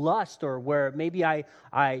maybe lust, or where maybe I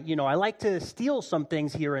like to steal some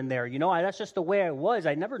things here and there. That's just the way I was.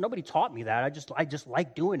 Nobody taught me that. I just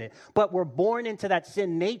like doing it. But we're born into that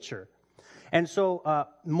sin nature. And so,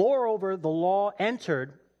 moreover, the law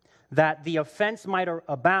entered that the offense might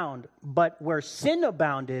abound, but where sin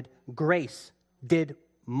abounded, grace did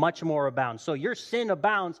much more abound. So your sin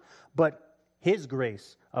abounds, but his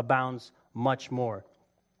grace abounds much more.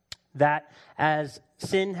 That as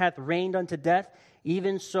sin hath reigned unto death,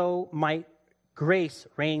 even so might grace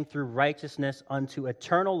reign through righteousness unto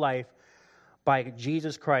eternal life by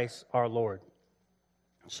Jesus Christ our Lord.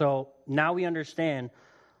 So now we understand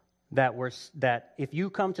that if you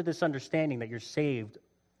come to this understanding that you're saved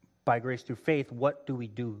by grace through faith, what do we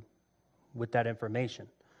do with that information?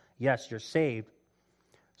 Yes, you're saved.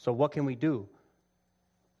 So what can we do?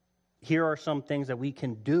 here are some things that we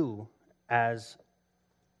can do as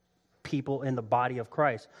people in the body of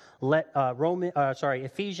Christ.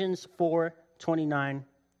 Ephesians 4:29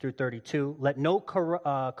 through 32. Let no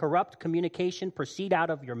corrupt communication proceed out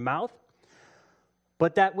of your mouth,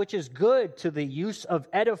 but that which is good to the use of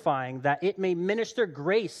edifying, that it may minister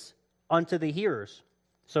grace unto the hearers.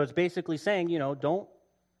 So it's basically saying, don't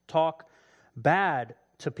talk bad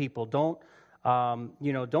to people. Don't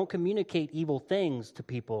communicate evil things to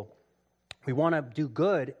people. We want to do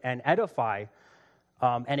good and edify,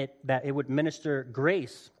 that it would minister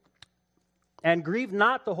grace. And grieve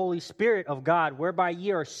not the Holy Spirit of God, whereby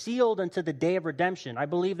ye are sealed unto the day of redemption. I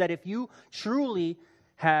believe that if you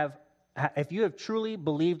have truly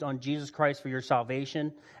believed on Jesus Christ for your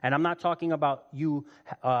salvation, and I'm not talking about you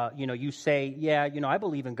say, I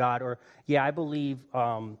believe in God, or I believe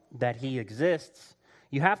that He exists.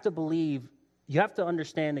 You have to believe. You have to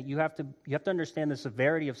understand that you have to understand the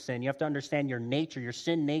severity of sin. You have to understand your nature, your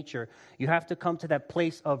sin nature. You have to come to that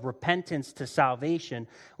place of repentance to salvation.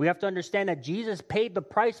 We have to understand that Jesus paid the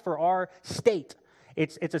price for our state.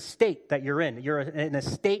 It's a state that you're in. You're in a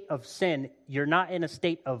state of sin. You're not in a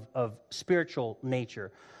state of spiritual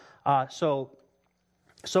nature. But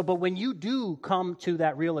when you do come to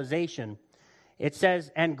that realization, it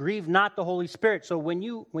says, and grieve not the Holy Spirit. So when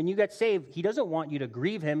you get saved, He doesn't want you to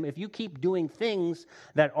grieve Him. If you keep doing things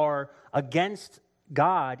that are against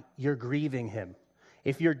God, you're grieving Him.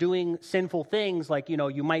 If you're doing sinful things, like,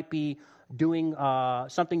 you might be doing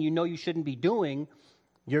something you shouldn't be doing,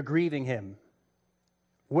 you're grieving Him.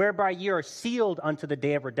 Whereby ye are sealed unto the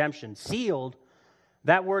day of redemption. Sealed,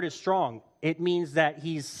 that word is strong. It means that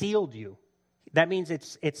He's sealed you. That means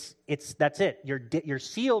that's it. You're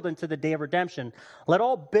sealed into the day of redemption. Let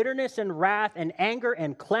all bitterness and wrath and anger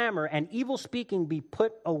and clamor and evil speaking be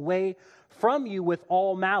put away from you with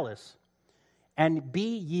all malice. And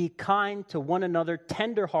be ye kind to one another,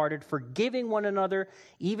 tenderhearted, forgiving one another,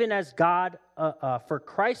 even as God, for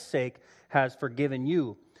Christ's sake, has forgiven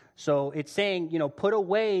you. So it's saying, put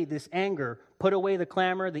away this anger, put away the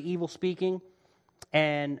clamor, the evil speaking,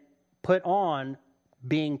 and put on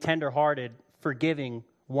being tenderhearted, forgiving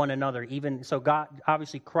one another. Even so, God,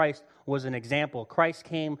 obviously Christ was an example. Christ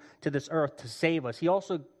came to this earth to save us. He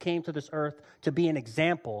also came to this earth to be an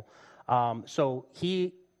example. So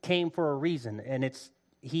He came for a reason, and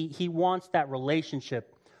He wants that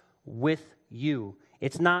relationship with you.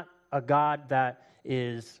 It's not a God that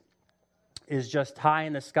is just high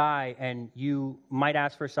in the sky and you might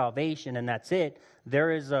ask for salvation and that's it.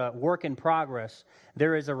 There is a work in progress.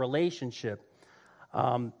 There is a relationship.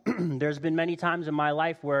 There's been many times in my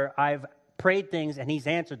life where I've prayed things and He's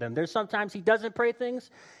answered them. There's sometimes He doesn't pray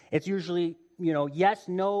things. It's usually, yes,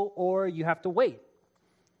 no, or you have to wait.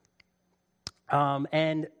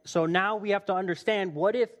 And so now we have to understand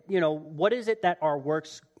what is it that our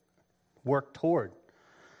works work toward?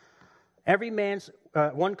 Every man's,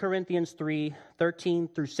 1 Corinthians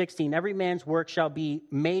 3:13 through 16, every man's work shall be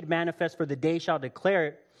made manifest, for the day shall declare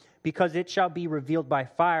it, because it shall be revealed by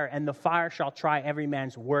fire, and the fire shall try every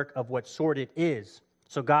man's work of what sort it is.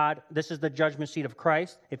 So God, this is the judgment seat of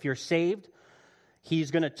Christ. If you're saved,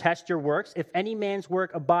 He's going to test your works. If any man's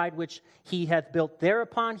work abide which he hath built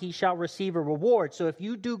thereupon, he shall receive a reward. So if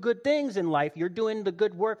you do good things in life, you're doing the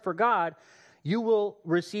good work for God, you will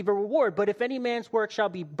receive a reward. But if any man's work shall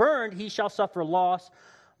be burned, he shall suffer loss,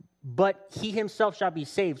 but he himself shall be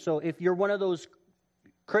saved. So if you're one of those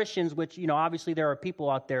Christians, which, obviously there are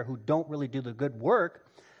people out there who don't really do the good work,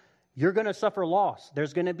 you're going to suffer loss.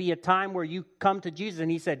 There's going to be a time where you come to Jesus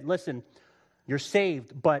and He said, listen, you're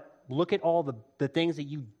saved, but look at all the things that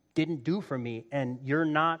you didn't do for me, and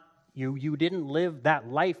you didn't live that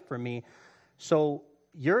life for me. So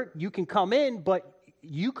you can come in, but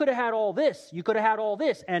you could have had all this. You could have had all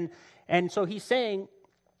this. And so He's saying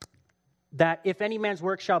that if any man's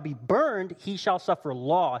work shall be burned, he shall suffer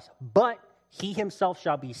loss, but he himself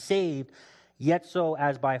shall be saved, yet so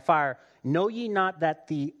as by fire. Know ye not that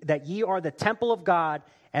ye are the temple of God,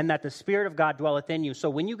 and that the Spirit of God dwelleth in you. So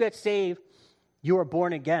when you get saved, you are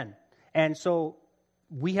born again. And so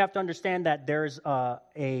we have to understand that there's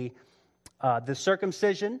the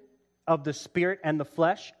circumcision of the spirit and the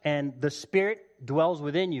flesh, and the Spirit dwells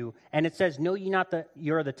within you. And it says, know ye not that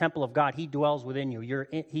you're the temple of God. He dwells within you.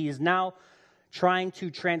 He is now trying to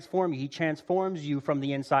transform you. He transforms you from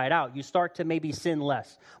the inside out. You start to maybe sin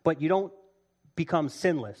less, but you don't become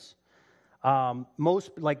sinless. Most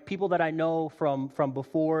people that I know from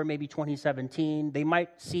before maybe 2017, they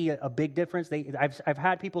might see a big difference. I've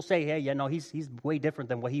had people say, hey, he's way different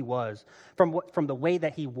than what he was from the way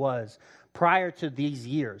that he was prior to these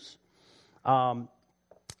years.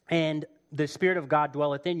 And the Spirit of God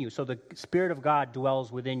dwelleth in you. So the Spirit of God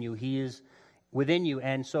dwells within you. He is within you.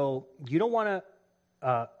 And so you don't want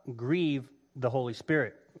to grieve the Holy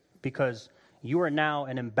Spirit, because you are now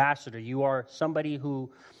an ambassador. You are somebody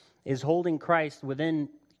who is holding Christ within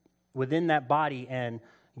that body, and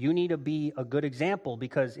you need to be a good example,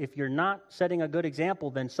 because if you're not setting a good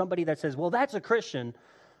example, then somebody that says, well, that's a Christian,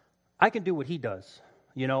 I can do what he does,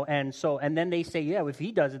 and then they say, yeah, if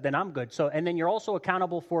he does it, then I'm good. So, and then you're also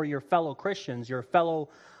accountable for your fellow Christians, your fellow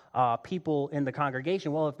people in the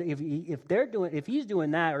congregation. Well, if he's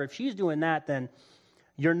doing that, or if she's doing that, then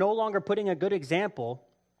you're no longer putting a good example.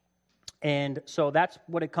 And so that's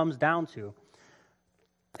what it comes down to.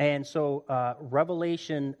 And so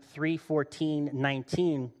Revelation 3:14,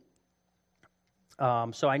 19.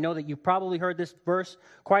 So I know that you've probably heard this verse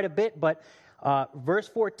quite a bit, but verse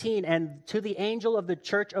 14, and to the angel of the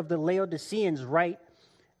church of the Laodiceans write,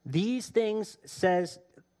 these things says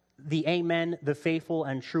the Amen, the faithful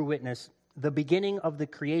and true witness, the beginning of the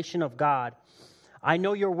creation of God. I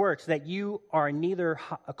know your works, that you are neither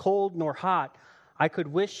cold nor hot. I could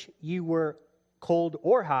wish you were cold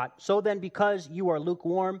or hot. So then, because you are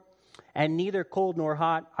lukewarm and neither cold nor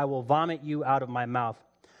hot, I will vomit you out of my mouth.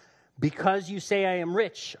 Because you say I am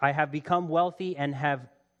rich, I have become wealthy and have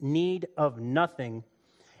need of nothing,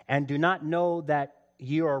 and do not know that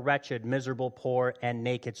you are wretched, miserable, poor, and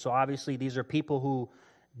naked. So obviously these are people who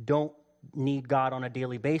don't need God on a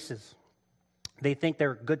daily basis. They think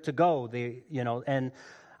they're good to go. And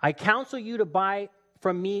I counsel you to buy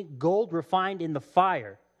from me gold refined in the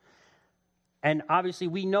fire. And obviously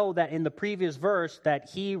we know that in the previous verse that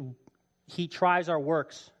he tries our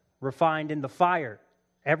works refined in the fire.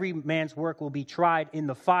 Every man's work will be tried in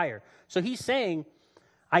the fire. So he's saying,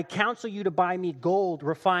 I counsel you to buy me gold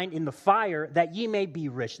refined in the fire, that ye may be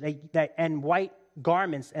rich, and white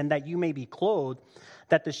garments, and that you may be clothed,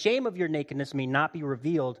 that the shame of your nakedness may not be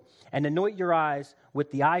revealed, and anoint your eyes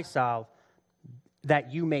with the eye salve,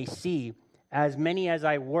 that you may see. As many as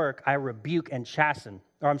I work, I rebuke and chasten.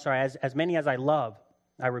 As many as I love,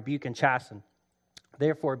 I rebuke and chasten.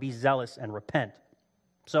 Therefore be zealous and repent.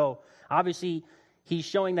 So obviously he's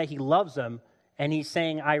showing that he loves them, and he's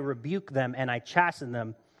saying, I rebuke them and I chasten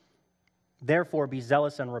them. Therefore be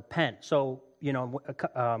zealous and repent. So,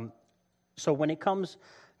 so when it comes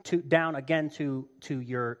down again to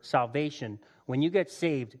your salvation, when you get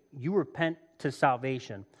saved, you repent to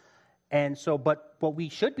salvation. And so, but what we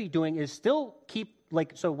should be doing is still keep,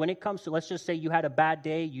 so when it comes to, let's just say you had a bad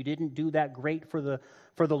day, you didn't do that great for the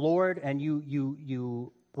Lord, and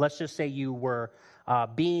you let's just say you were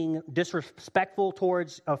being disrespectful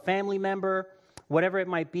towards a family member, whatever it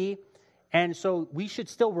might be. And so we should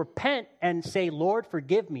still repent and say, Lord,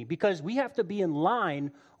 forgive me, because we have to be in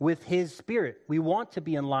line with his Spirit. We want to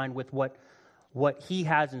be in line with what he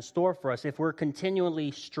has in store for us. If we're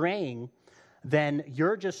continually straying, then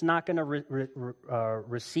you're just not going to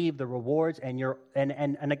receive the rewards. And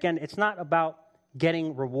again, it's not about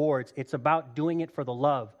getting rewards. It's about doing it for the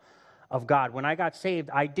love of God. When I got saved,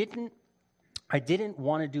 I didn't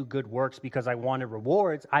want to do good works because I wanted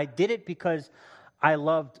rewards. I did it because I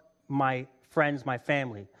loved my friends, my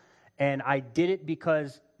family. And I did it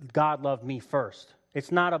because God loved me first.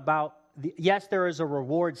 It's not about, yes, there is a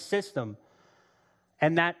reward system,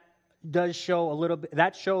 and that does show a little bit,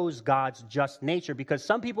 that shows God's just nature, because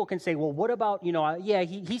some people can say, well, what about,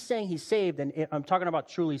 he's saying he's saved, and I'm talking about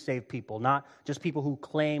truly saved people, not just people who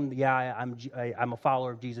claim, I'm a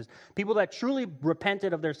follower of Jesus. People that truly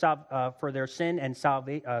repented of for their sin and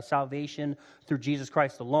salvation through Jesus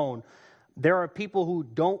Christ alone. There are people who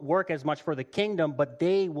don't work as much for the kingdom, but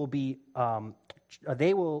they will be,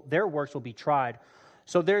 their works will be tried.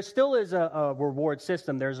 So there still is a reward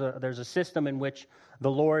system. There's a system in which the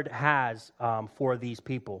Lord has for these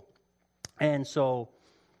people. And so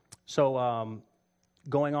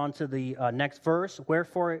going on to the next verse,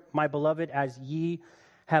 wherefore, my beloved, as ye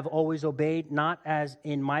have always obeyed, not as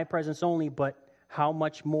in my presence only, but how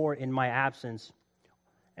much more in my absence.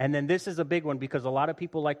 And then this is a big one, because a lot of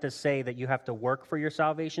people like to say that you have to work for your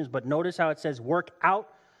salvations, but notice how it says, work out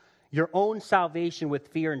your own salvation with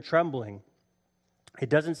fear and trembling. It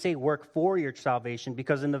doesn't say work for your salvation,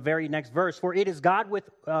 because in the very next verse, for it is God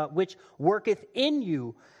which worketh in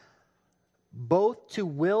you both to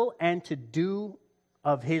will and to do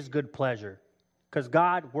of his good pleasure. Because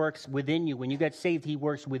God works within you. When you get saved, he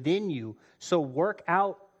works within you. So work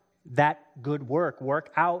out that good work.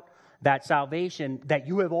 Work out that salvation that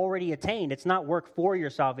you have already attained. It's not work for your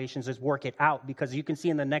salvations, it's work it out. Because you can see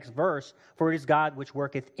in the next verse, for it is God which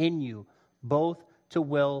worketh in you both to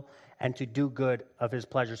will and to do good of his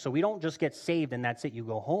pleasure. So we don't just get saved and that's it, you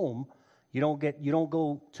go home. You don't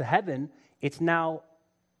go to heaven. It's now,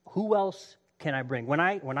 who else can I bring? When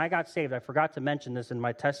I got saved, I forgot to mention this in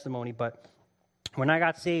my testimony, but when I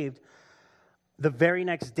got saved, the very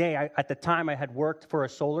next day, at the time I had worked for a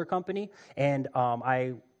solar company, and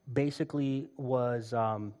I basically was,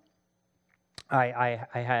 I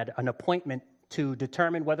had an appointment to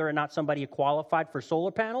determine whether or not somebody qualified for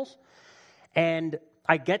solar panels. And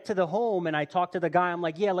I get to the home and I talk to the guy. I'm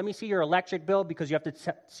like, yeah, let me see your electric bill, because you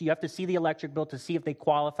have to see the electric bill to see if they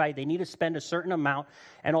qualify. They need to spend a certain amount.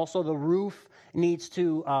 And also the roof needs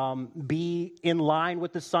to be in line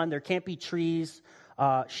with the sun. There can't be trees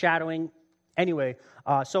shadowing. Anyway,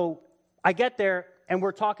 so I get there and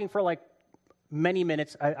we're talking for like many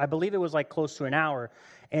minutes. I believe it was like close to an hour.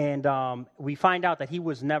 And we find out that he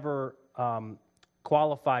was never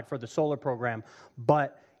qualified for the solar program,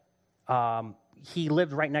 but he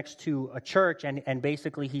lived right next to a church, and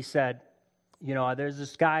basically he said, you know, there's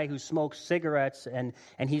this guy who smokes cigarettes, and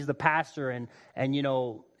he's the pastor, and you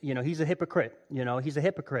know he's a hypocrite. You know, he's a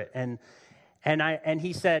hypocrite. And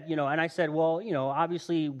he said, you know, and I said, well, you know,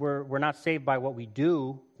 obviously we're not saved by what we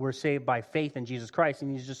do. We're saved by faith in Jesus Christ.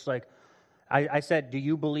 And he's just like, I said, do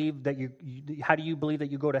you believe that how do you believe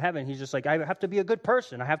that you go to heaven? He's just like, I have to be a good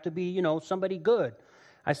person. I have to be, you know, somebody good.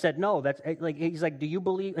 I said, no, that's like, he's like, do you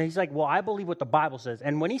believe? And he's like, well, I believe what the Bible says.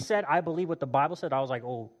 And when he said, I believe what the Bible said, I was like,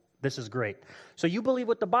 oh, this is great. So you believe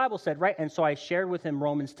what the Bible said, right? And so I shared with him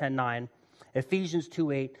Romans 10:9, Ephesians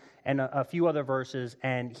 2:8, and a few other verses.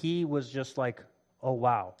 And he was just like, oh,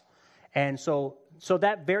 wow. And so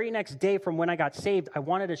that very next day from when I got saved, I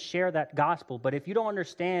wanted to share that gospel. But if you don't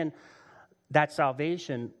understand that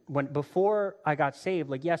salvation, before I got saved,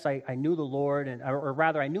 like, yes, I knew the Lord, or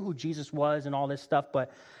rather I knew who Jesus was and all this stuff,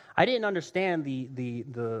 but I didn't understand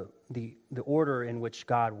the order in which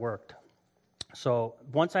God worked. So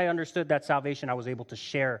once I understood that salvation, I was able to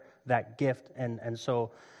share that gift, and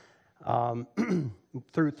so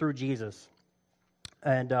through Jesus.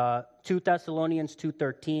 And 2 Thessalonians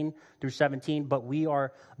 2:13 through 17, but we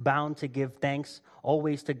are bound to give thanks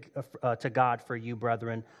always to God for you,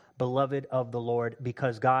 brethren, beloved of the Lord,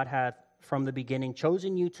 because God hath from the beginning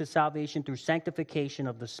chosen you to salvation through sanctification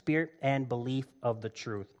of the Spirit and belief of the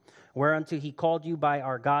truth, whereunto he called you by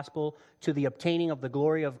our gospel to the obtaining of the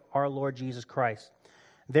glory of our Lord Jesus Christ.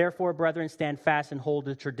 Therefore, brethren, stand fast and hold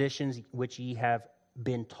the traditions which ye have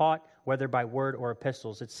been taught, whether by word or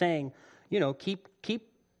epistles. It's saying, you know, keep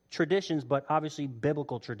traditions, but obviously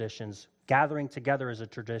biblical traditions. Gathering together is a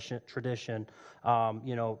tradition.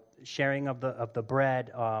 You know, sharing of the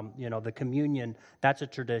bread. You know, the communion. That's a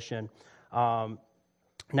tradition.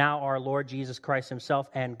 Now our Lord Jesus Christ himself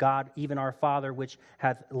and God, even our Father, which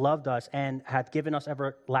hath loved us and hath given us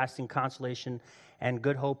everlasting consolation and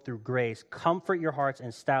good hope through grace, comfort your hearts and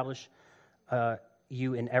establish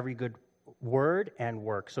you in every good word and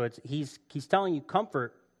work. So he's telling you,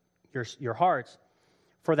 comfort your hearts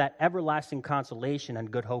for that everlasting consolation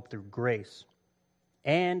and good hope through grace,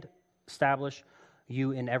 and establish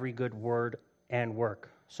you in every good word and work.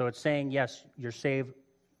 So it's saying, yes, you're saved,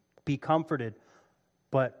 be comforted,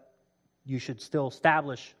 but you should still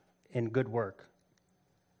establish in good work.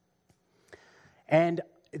 And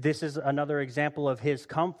this is another example of his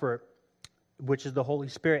comfort, which is the Holy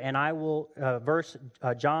Spirit. And I will,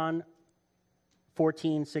 John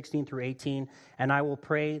 14:16 through 18, and I will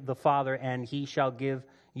pray the Father, and he shall give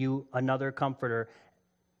you another comforter,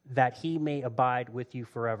 that he may abide with you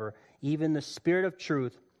forever, even the Spirit of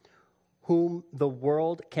truth, whom the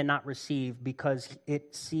world cannot receive, because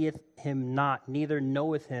it seeth him not, neither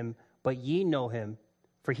knoweth him, but ye know him,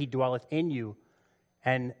 for he dwelleth in you,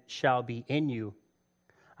 and shall be in you.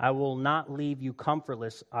 I will not leave you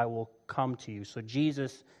comfortless, I will come to you. So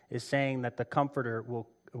Jesus is saying that the Comforter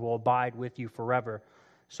will abide with you forever.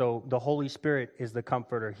 So the Holy Spirit is the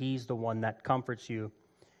Comforter. He's the one that comforts you,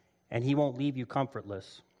 and he won't leave you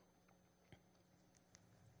comfortless.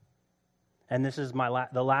 And this is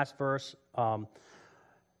the last verse.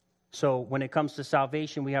 So when it comes to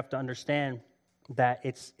salvation, we have to understand that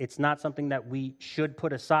it's not something that we should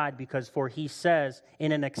put aside, because for he says,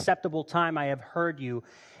 in an acceptable time I have heard you,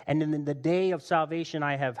 and in the day of salvation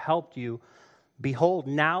I have helped you. Behold,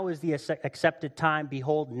 now is the accepted time.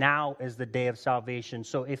 Behold, now is the day of salvation.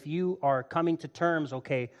 So if you are coming to terms,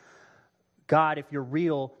 okay, God, if you're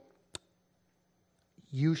real,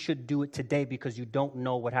 you should do it today, because you don't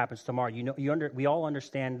know what happens tomorrow. We all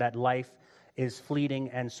understand that life is fleeting,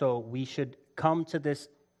 and so we should come to this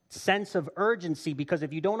sense of urgency, because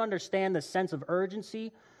if you don't understand the sense of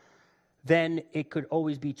urgency, then it could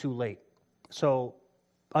always be too late. So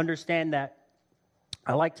understand that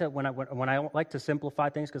I like to when I like to simplify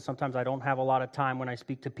things, because sometimes I don't have a lot of time when I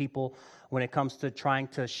speak to people when it comes to trying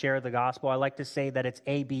to share the gospel. I like to say that it's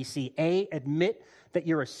A, B, C. A, admit that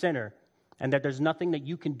you're a sinner and that there's nothing that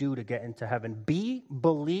you can do to get into heaven. B,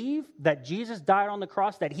 believe that Jesus died on the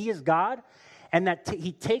cross, that he is God, and that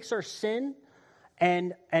he takes our sin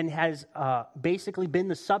and has basically been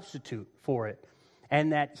the substitute for it,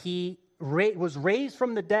 and that he was raised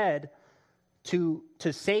from the dead to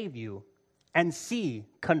save you. And C,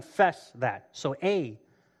 confess that. So A,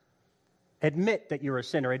 admit that you're a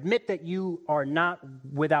sinner. Admit that you are not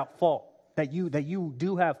without fault, that you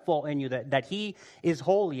do have fault in you, that he is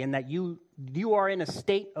holy, and that you are in a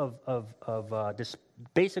state of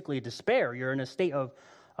basically despair. You're in a state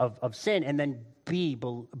of sin. And then B,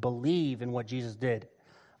 believe in what Jesus did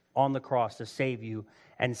on the cross to save you.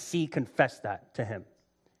 And C, confess that to him.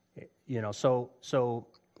 So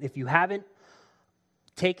if you haven't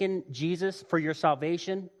taken Jesus for your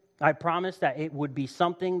salvation, I promise that it would be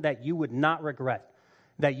something that you would not regret,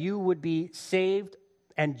 that you would be saved,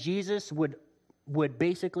 and Jesus would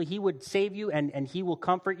basically, he would save you and he will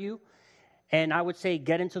comfort you. And I would say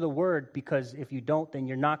get into the Word, because if you don't, then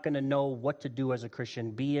you're not going to know what to do as a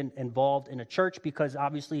Christian. Be involved in a church, because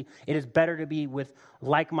obviously it is better to be with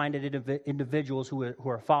like-minded individuals who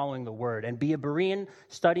are following the Word. And be a Berean,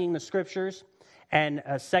 studying the Scriptures. And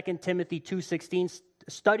 2 Timothy 2:16,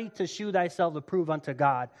 study to shew thyself approved unto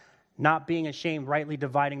God, not being ashamed, rightly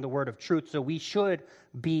dividing the word of truth. So we should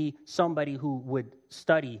be somebody who would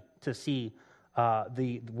study to see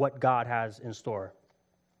what God has in store.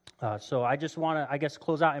 So I just want to,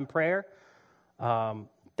 close out in prayer.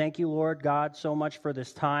 Thank you, Lord God, so much for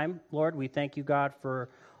this time. Lord, we thank you, God, for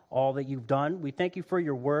all that you've done. We thank you for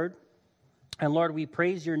your word. And Lord, we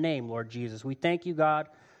praise your name, Lord Jesus. We thank you, God,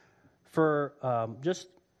 for just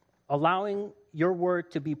allowing your word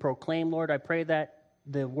to be proclaimed, Lord. I pray that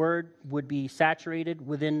the word would be saturated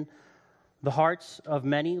within the hearts of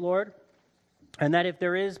many, Lord, and that if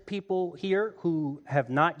there is people here who have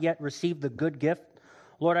not yet received the good gift,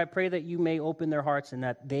 Lord, I pray that you may open their hearts and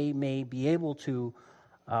that they may be able to,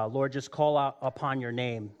 Lord, just call out upon your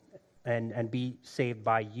name and be saved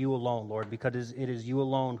by you alone, Lord, because it is you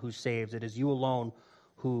alone who saves. It is you alone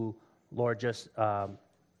who, Lord, just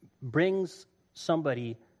brings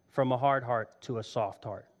somebody from a hard heart to a soft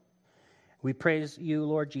heart. We praise you,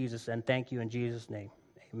 Lord Jesus, and thank you in Jesus' name.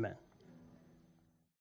 Amen.